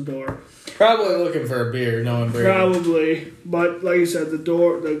opens the door. Probably looking for a beer, knowing Brady. Probably, but like you said, the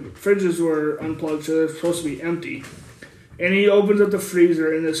fridges were unplugged, so they're supposed to be empty. And he opens up the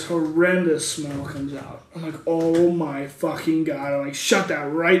freezer, and this horrendous smell comes out. I'm like, oh my fucking God. I'm like, shut that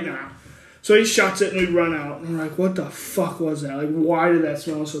right now. So he shuts it, and we run out. And we're like, what the fuck was that? Like, why did that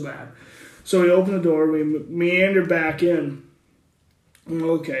smell so bad? So we open the door, we meander back in.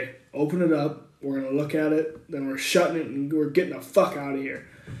 Okay, open it up. We're going to look at it. Then we're shutting it, and we're getting the fuck out of here.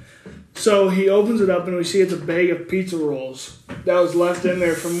 So he opens it up, and we see it's a bag of pizza rolls that was left in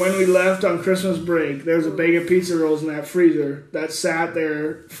there from when we left on Christmas break. There's a bag of pizza rolls in that freezer that sat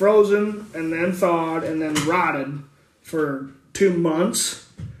there frozen and then thawed and then rotted for 2 months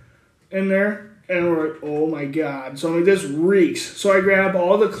in there. And we're like, oh my God. So I'm like, this reeks. So I grab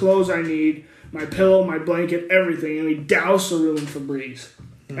all the clothes I need, my pillow, my blanket, everything, and we douse the room in Febreze.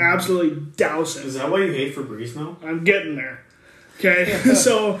 Absolutely douse it. Is that why you hate Febreze now? I'm getting there. Okay,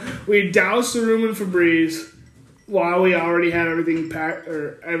 so we doused the room in Febreze while we already had everything packed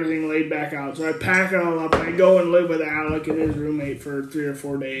or everything laid back out. So I pack it all up and I go and live with Alec and his roommate for 3 or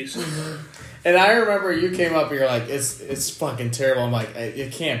 4 days. And I remember you came up and you're like, it's fucking terrible. I'm like,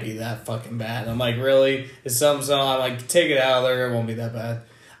 it can't be that fucking bad. I'm like, really? It's something. I'm like, take it out of there. It won't be that bad.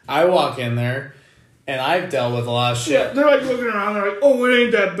 I walk in there. And I've dealt with a lot of shit. Yeah, they're like looking around. They're like, oh, it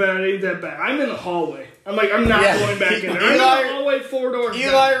ain't that bad. It ain't that bad. I'm in the hallway. I'm like, I'm not going back in there. I'm in the hallway 4 doors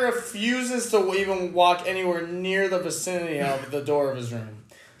Eli down. refuses to even walk anywhere near the vicinity of the door of his room.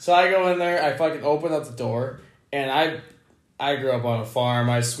 So I go in there. I fucking open up the door. And I grew up on a farm.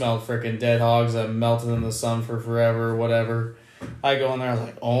 I smelled freaking dead hogs that melted in the sun for forever, whatever. I go in there. I was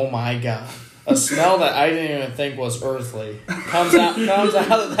like, oh my God. A smell that I didn't even think was earthly comes out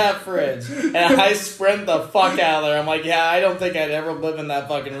of that fridge, and I sprint the fuck out of there. I'm like, yeah, I don't think I'd ever live in that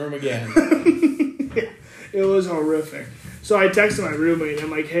fucking room again. It was horrific. So I texted my roommate, and I'm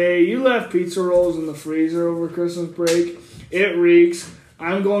like, hey, you left pizza rolls in the freezer over Christmas break. It reeks.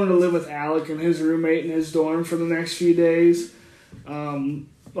 I'm going to live with Alec and his roommate in his dorm for the next few days.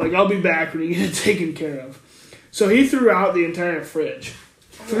 I'll be back when you get it taken care of. So he threw out the entire fridge.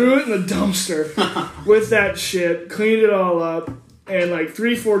 Threw it in the dumpster with that shit, cleaned it all up, and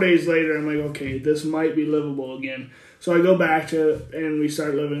 3-4 days later, I'm like, okay, this might be livable again. So I go back to it, and we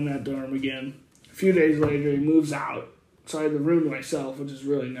start living in that dorm again. A few days later, he moves out. So I have the room to myself, which is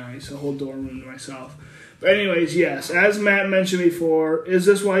really nice, a whole dorm room to myself. But anyways, yes, as Matt mentioned before, is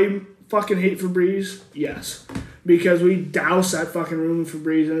this why you fucking hate Febreze? Yes. Because we doused that fucking room in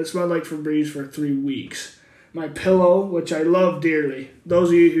Febreze, and it smelled like Febreze for 3 weeks. My pillow, which I love dearly. Those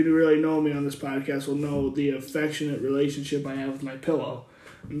of you who really know me on this podcast will know the affectionate relationship I have with my pillow.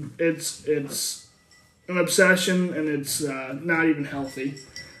 It's an obsession, and it's not even healthy.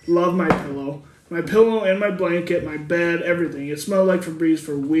 Love my pillow. My pillow and my blanket, my bed, everything. It smelled like Febreze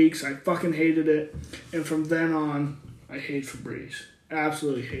for weeks. I fucking hated it. And from then on, I hate Febreze.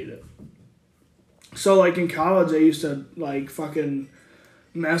 Absolutely hate it. So, in college, they used to, fucking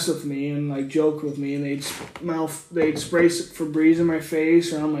mess with me and joke with me, and they'd spray Febreze in my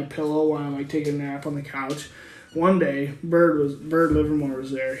face or on my pillow while I'm taking a nap on the couch. One day, Bird Livermore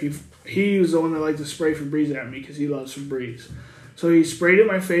was there. He was the one that liked to spray Febreze at me because he loves Febreze. So he sprayed it in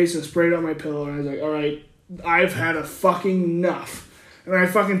my face and sprayed it on my pillow, and I was like, all right, I've had a fucking enough. And I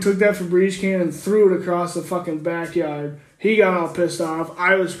fucking took that Febreze can and threw it across the fucking backyard. He got all pissed off.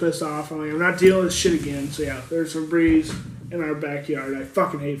 I was pissed off. I'm like, I'm not dealing with this shit again. So yeah, there's Febreze in our backyard. I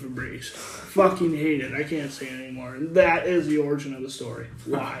fucking hate Febreze. Fucking hate it. I can't say it anymore. And that is the origin of the story.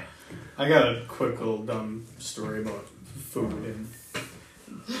 Why? I got a quick little dumb story about food and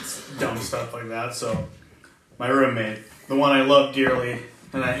dumb stuff like that. So, my roommate, the one I love dearly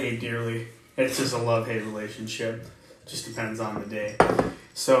and I hate dearly, it's just a love-hate relationship. Just depends on the day.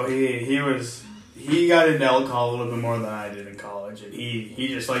 So he got into alcohol a little bit more than I did in college, and he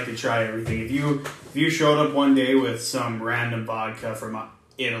just liked to try everything. If you showed up one day with some random vodka from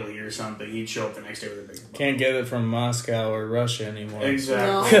Italy or something, he'd show up the next day with a big bottle. Can't get it from Moscow or Russia anymore.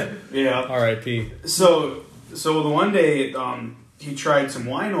 Exactly. Yeah. R.I.P. So the one day he tried some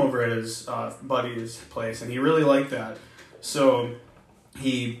wine over at his buddy's place, and he really liked that. So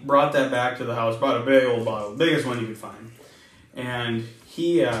he brought that back to the house, brought a big old bottle, biggest one you could find, and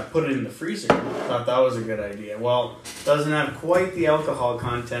he put it in the freezer. Thought that was a good idea. Well, doesn't have quite the alcohol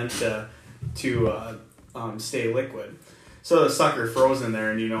content to stay liquid. So the sucker froze in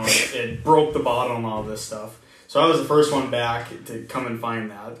there, and it broke the bottle and all this stuff. So I was the first one back to come and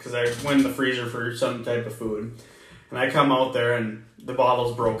find that, because I went in the freezer for some type of food. And I come out there, and the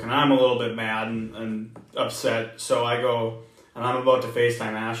bottle's broken. I'm a little bit mad and upset. So I go, and I'm about to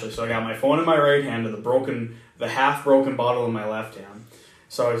FaceTime Ashley. So I got my phone in my right hand and the half-broken bottle in my left hand.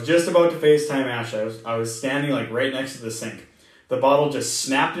 So I was just about to FaceTime Ashley. I was standing like right next to the sink. The bottle just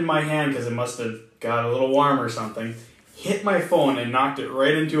snapped in my hand because it must have got a little warm or something. Hit my phone and knocked it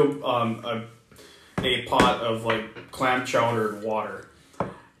right into a pot of like clam chowder and water.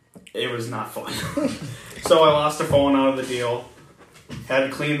 It was not fun. So I lost a phone out of the deal. Had to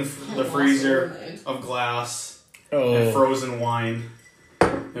clean the freezer of glass and frozen wine.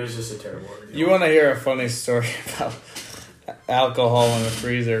 It was just a terrible ordeal. You want to hear a funny story about alcohol in the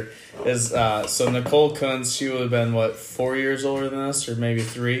freezer? So Nicole Kuntz, she would have been 4 years older than us, or maybe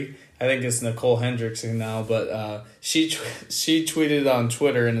 3. I think it's Nicole Hendrickson now, but she tweeted on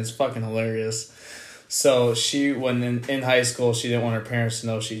Twitter, and it's fucking hilarious. So when in high school, she didn't want her parents to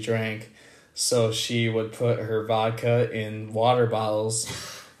know she drank, so she would put her vodka in water bottles,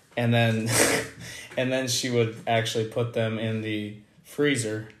 and then she would actually put them in the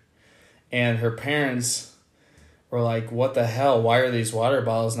freezer, and her parents were like, "What the hell? Why are these water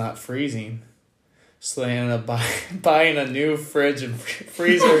bottles not freezing?" So they ended up buying a new fridge and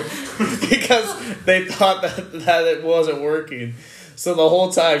freezer because they thought that it wasn't working. So the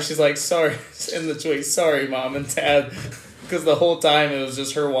whole time she's like, "Sorry," in the tweet, "Sorry, Mom and Dad," because the whole time it was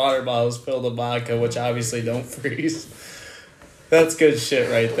just her water bottles filled with vodka, which obviously don't freeze. That's good shit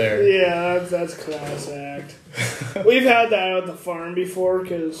right there. Yeah, that's class act. We've had that at the farm before,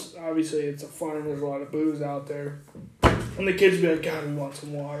 because obviously it's a farm, there's a lot of booze out there. And the kids be like, "God, we want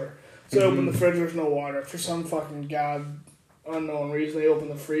some water." So they open the fridge, there's no water. For some fucking unknown reason, they open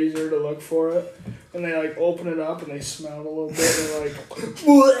the freezer to look for it. And they open it up and they smell it a little bit. And they're like,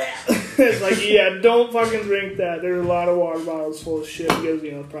 bleh. It's like, yeah, don't fucking drink that. There's a lot of water bottles full of shit because,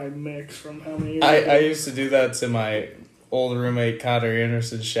 probably mixed from how many years ago. I used to do that to my old roommate, Cotter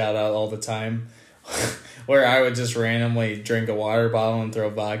Anderson, shout out all the time. Where I would just randomly drink a water bottle and throw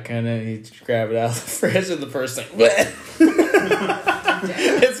vodka in it, and he'd grab it out of the fridge, and the person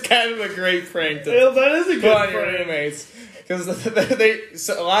it's kind of a great prank to that is a good put on prank. your roommates. Because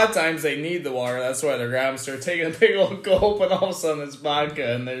a lot of times they need the water, that's why they're grabbing, start taking a big old gulp, and all of a sudden it's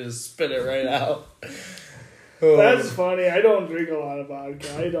vodka, and they just spit it right out. That's funny. I don't drink a lot of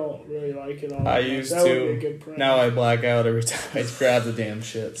vodka. I don't really like it all. I used that to. Would be a good prank. Now I black out every time I grab the damn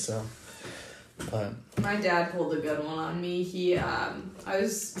shit, so... But my dad pulled a good one on me. I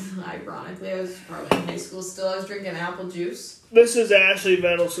was probably in high school still. I was drinking apple juice. This is Ashley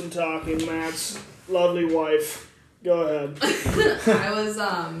Vedelson talking, Matt's lovely wife. Go ahead. I was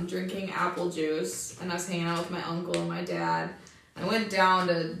drinking apple juice, and I was hanging out with my uncle and my dad. I went down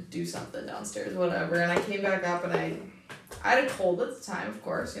to do something downstairs, whatever, and I came back up, and I had a cold at the time, of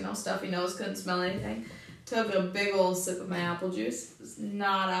course, stuffy nose, couldn't smell anything. Took a big old sip of my apple juice. It's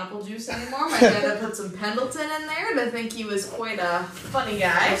not apple juice anymore. My dad had put some Pendleton in there, and I think he was quite a funny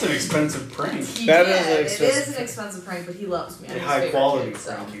guy. That's an expensive prank. It is an expensive prank, but he loves me. I'm his High favorite quality kid,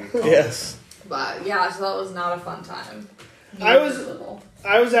 so. prank. yes. But yeah, so that was not a fun time. I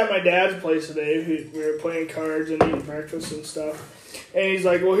was at my dad's place today. We were playing cards and eating breakfast and stuff. And he's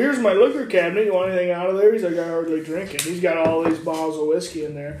like, "Well, here's my liquor cabinet. You want anything out of there?" He's like, "I hardly drink it." He's got all these bottles of whiskey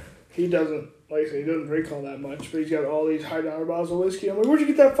in there. He doesn't, like I say, he doesn't drink all that much, but he's got all these $high bottles of whiskey. I'm like, "Where'd you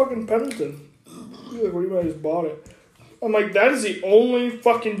get that fucking Pendleton?" He's like, "What do you mean I just bought it?" I'm like, "That is the only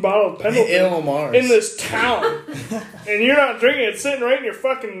fucking bottle of Pendleton in this town. And you're not drinking it. It's sitting right in your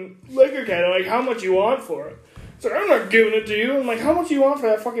fucking liquor cabinet. Like, how much you want for it?" It's like, "I'm not giving it to you." I'm like, "How much do you want for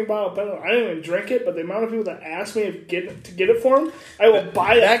that fucking bottle of Pendleton?" I didn't even drink it, but the amount of people that ask me to get it for them, I will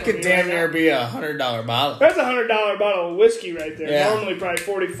buy that. That could damn near be $100 bottle. That's a $100 bottle of whiskey right there. Yeah. Normally probably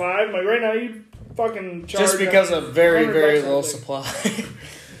 $45. I'm like, right now you fucking charge just because of very, very low something. supply.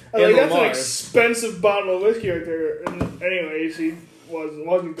 I was like, that's an expensive bottle of whiskey right there. And anyways, he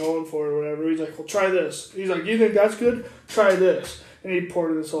wasn't going for it or whatever. He's like, "Well, try this." He's like, "You think that's good? Try this." And he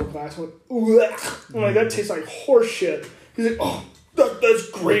poured this whole glass. I went, "Ooh." I'm like, "That tastes like horse shit." He's like, "Oh, that's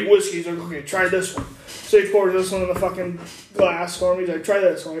great whiskey." He's like, "Okay, try this one." So he pours this one in the fucking glass for me. He's like, try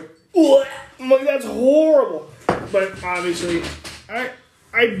this. I'm like, what? I'm like, that's horrible. But obviously,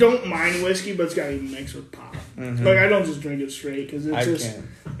 I don't mind whiskey, but it's got to be mixed with pop. Mm-hmm. Like, I don't just drink it straight because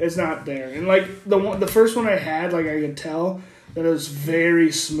it's not there. And like the first one I had, like I could tell that it was very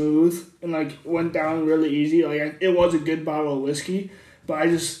smooth and like went down really easy. Like it was a good bottle of whiskey, but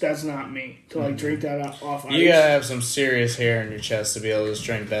that's not me to like drink that off ice. You gotta have some serious hair in your chest to be able to just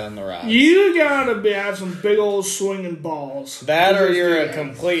drink that on the rocks. You gotta have some big old swinging balls. That or you're a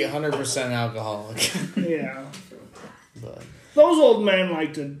complete 100% alcoholic. Yeah. But those old men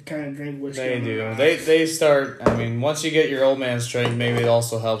like to kind of drink whiskey. they do. They start, I mean, once you get your old man strength, maybe it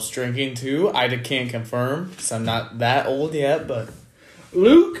also helps drinking too. I can't confirm because I'm not that old yet, but...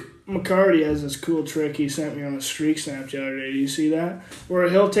 Luke McCarty has this cool trick he sent me on a streak snap the other day. Do you see that? Where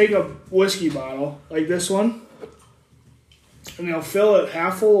he'll take a whiskey bottle, like this one, and he'll fill it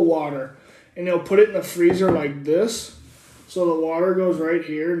half full of water, and he'll put it in the freezer like this, so the water goes right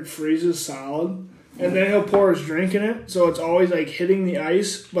here and freezes solid. And then he'll pour his drink in it, so it's always like hitting the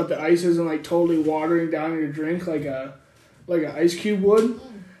ice, but the ice isn't like totally watering down your drink like an ice cube would.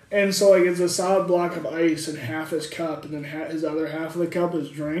 And so like it's a solid block of ice and half his cup, and then his other half of the cup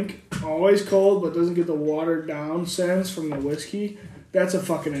is drink. Always cold, but doesn't get the watered down sense from the whiskey. That's a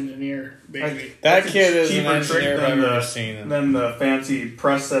fucking engineer, baby. That kid is an cheaper engineer trick I've ever seen. than the fancy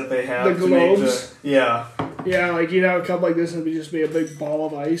press that they have. The to make globes? yeah. Yeah, like you'd have a cup like this and it'd just be a big ball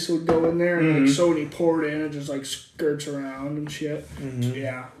of ice would go in there, and like so when you pour it in, it just like skirts around and shit. Mm-hmm.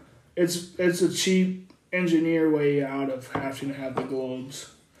 Yeah, it's a cheap engineer way out of having to have the globes.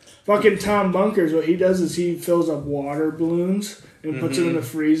 Fucking Tom Bunkers, what he does is he fills up water balloons and puts them in the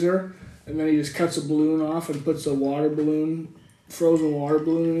freezer, and then he just cuts a balloon off and puts a frozen water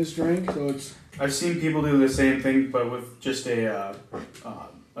balloon in his drink. So it's. I've seen people do the same thing, but with just a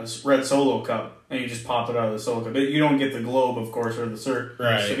red Solo cup, and you just pop it out of the Solo cup. You don't get the globe, of course, or the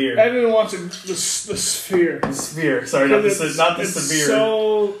sphere. Everyone wants the sphere. The sphere. Sorry, not the severe. It's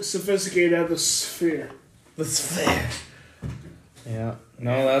so sophisticated at the sphere. The sphere. Yeah.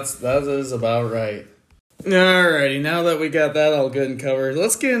 No, that is about right. Alrighty, now that we got that all good and covered,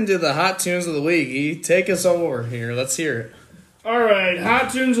 let's get into the hot tunes of the week. E, take us over here. Let's hear it. Alright,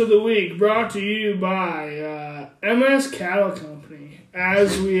 Hot Tunes of the Week brought to you by MS Cattle Company.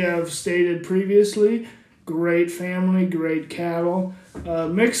 As we have stated previously, great family, great cattle.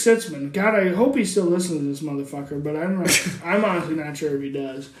 Mick Sitzman. God, I hope he still listens to this motherfucker, but I'm honestly not sure if he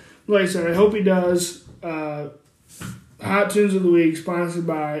does. Like I said, I hope he does. Hot Tunes of the Week, sponsored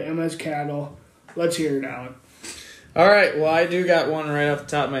by MS Cattle. Let's hear it, Alan. All right, well, I do got one right off the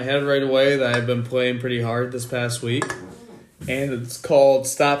top of my head right away that I've been playing pretty hard this past week. And it's called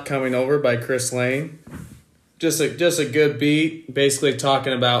Stop Coming Over by Chris Lane. Just a good beat, basically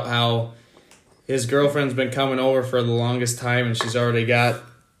talking about how his girlfriend's been coming over for the longest time and she's already got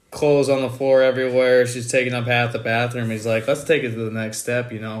clothes on the floor everywhere. She's taking up half the bathroom. He's like, let's take it to the next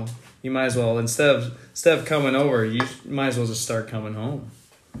step, you know. You might as well, instead of coming over, you might as well just start coming home.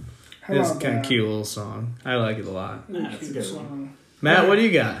 It's kind of cute little song. I like it a lot. That's a good one. Matt, what do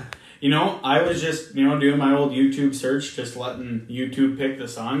you got? You know, I was just, doing my old YouTube search, just letting YouTube pick the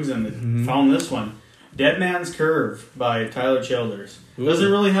songs, and found this one. Dead Man's Curve by Tyler Childers. Ooh. Doesn't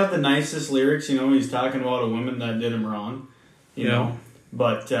really have the nicest lyrics, he's talking about a woman that did him wrong, you know.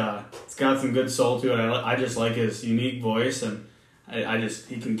 But it's got some good soul to it. I just like his unique voice, and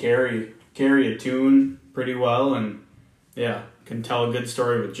he can carry a tune pretty well, and yeah, can tell a good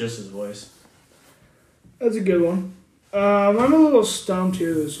story with just his voice. That's a good one. I'm a little stumped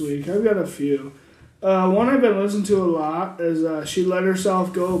here this week. I've got a few. One I've been listening to a lot is She Let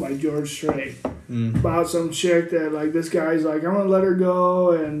Herself Go by George Strait. About some chick that, like, this guy's like, I'm going to let her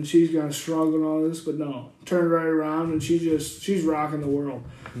go and she's going to struggle and all this, but no. Turned right around and she's rocking the world.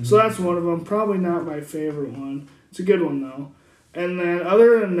 So that's one of them. Probably not my favorite one. It's a good one, though. And then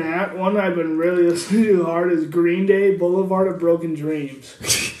other than that, one I've been really listening to hard is Green Day, Boulevard of Broken Dreams.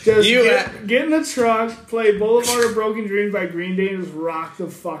 Just get in the truck, play Boulevard of Broken Dreams by Green Day, and just rock the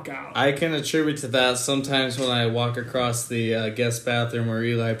fuck out. I can attribute to that. Sometimes when I walk across the guest bathroom where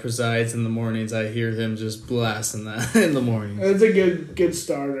Eli presides in the mornings, I hear him just blasting that in the mornings. It's a good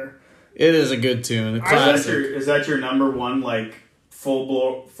starter. It is a good tune. A classic. Is that your number one, like,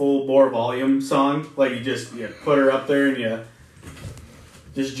 full bore volume song? Like, you put her up there and you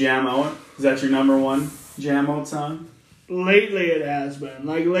just jam out? Is that your number one jam out song? Lately it has been.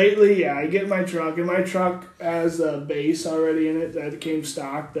 Like, lately, yeah, I get in my truck, and my truck has a bass already in it that came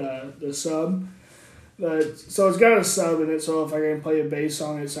stock, the sub. So it's got a sub in it, so if I can play a bass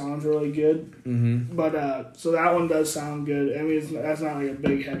song, it sounds really good. Mm-hmm. But so that one does sound good. I mean, that's not like a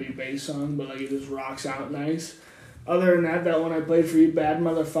big heavy bass song, but like it just rocks out nice. Other than that one I played for you, Bad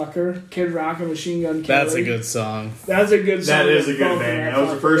Motherfucker, Kid Rock and Machine Gun Kelly. That's a good song. That's a good song. That is a good banger. That was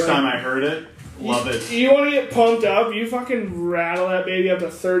the first time I heard it. Love it. You want to get pumped up, you fucking rattle that baby up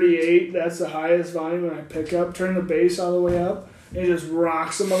to 38. That's the highest volume when I pick up. Turn the bass all the way up. And it just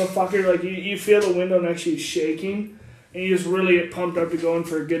rocks the motherfucker. Like, you feel the window next to you shaking. And you just really get pumped up to go in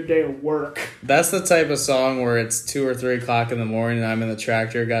for a good day of work. That's the type of song where it's 2 or 3 o'clock in the morning and I'm in the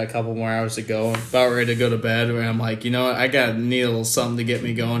tractor, got a couple more hours to go, about ready to go to bed, and I'm like, you know what, I need a little something to get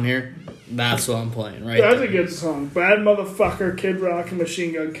me going here. That's what I'm playing, right? That's there. a good song. Bad Motherfucker, Kid Rock, and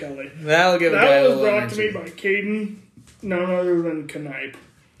Machine Gun Kelly. That'll give a guy That a was little brought to energy. me by Caden, none other than Knipe.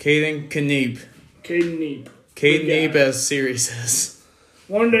 Caden Kneep. Caden Neep. Caden Good Neep, guy. as Siri says.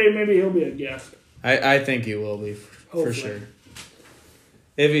 One day maybe he'll be a guest. I think he will be, for Hopefully. sure.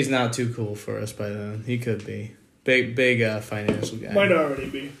 If he's not too cool for us by then, he could be. Big financial guy. Might already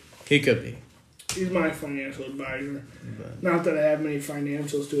be. He could be. He's my financial advisor. But Not that I have many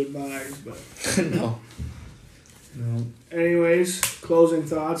financials to advise, but no. anyways, closing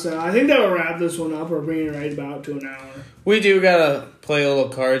thoughts. I think that'll wrap this one up. We're bringing it right about to an hour. We do gotta play a little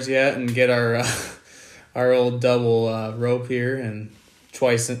cards yet and get our our old double rope here, and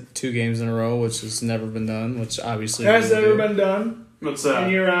 2 games in a row, which has never been done. Which obviously Has we'll never do. been done What's in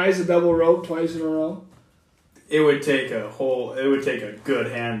your eyes. A double rope twice in a row. It would take a good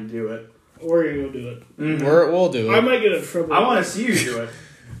hand to do it. We're gonna go do it. Mm-hmm. We'll do I it. might get a triple. I want to see you do it.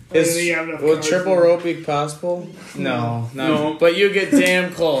 Is, think you have enough will cards triple for it. rope be possible? No. No. But you get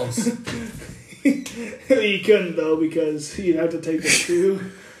damn close. You couldn't though because you'd have to take the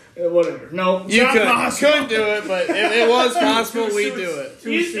 2. Whatever. No, it's You not possible. could do it, but if it was possible, Two we'd suits. do it.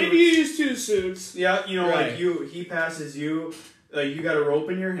 If you use 2 suits, Yeah, Right. like he passes you, like you got a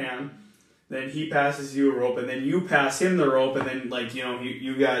rope in your hand, then he passes you a rope, and then you pass him the rope, and then like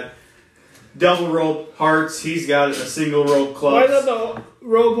you got double rope hearts. He's got a single rope why club. does the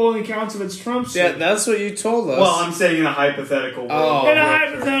rope only counts if it's Trump suit? Yeah, that's what you told us. Well, I'm saying in a hypothetical world. Oh. In a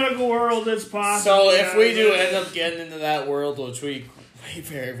hypothetical world, it's possible. So if we do Yeah. end up getting into that world, which we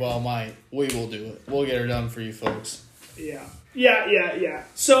very well might, we will do it. We'll get her done for you folks. Yeah.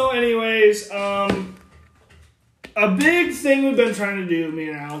 So, anyways, a big thing we've been trying to do, me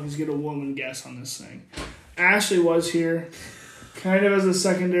and Alec, is get a woman guest on this thing. Ashley was here, kind of as a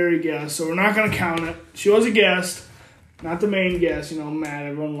secondary guest, so we're not going to count it. She was a guest, not the main guest. Matt,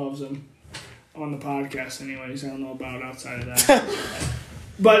 everyone loves him on the podcast anyways. I don't know about outside of that.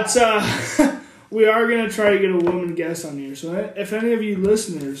 But we are going to try to get a woman guest on here. So if any of you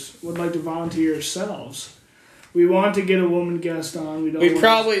listeners would like to volunteer yourselves, we want to get a woman guest on. We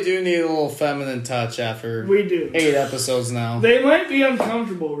probably do need a little feminine touch after We do. 8 episodes now. They might be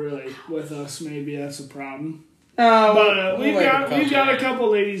uncomfortable, really, with us. Maybe that's a problem. No, But we'll make it we've got a comfortable.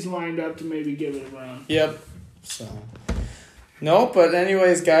 couple ladies lined up to maybe give it a run. Yep. So, nope. But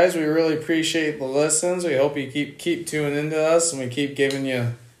anyways, guys, we really appreciate the listens. We hope you keep tuning into us, and we keep giving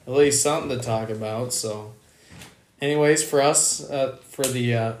you at least something to talk about. So, anyways, for us, for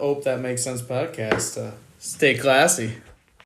the Ope That Makes Sense podcast, stay classy.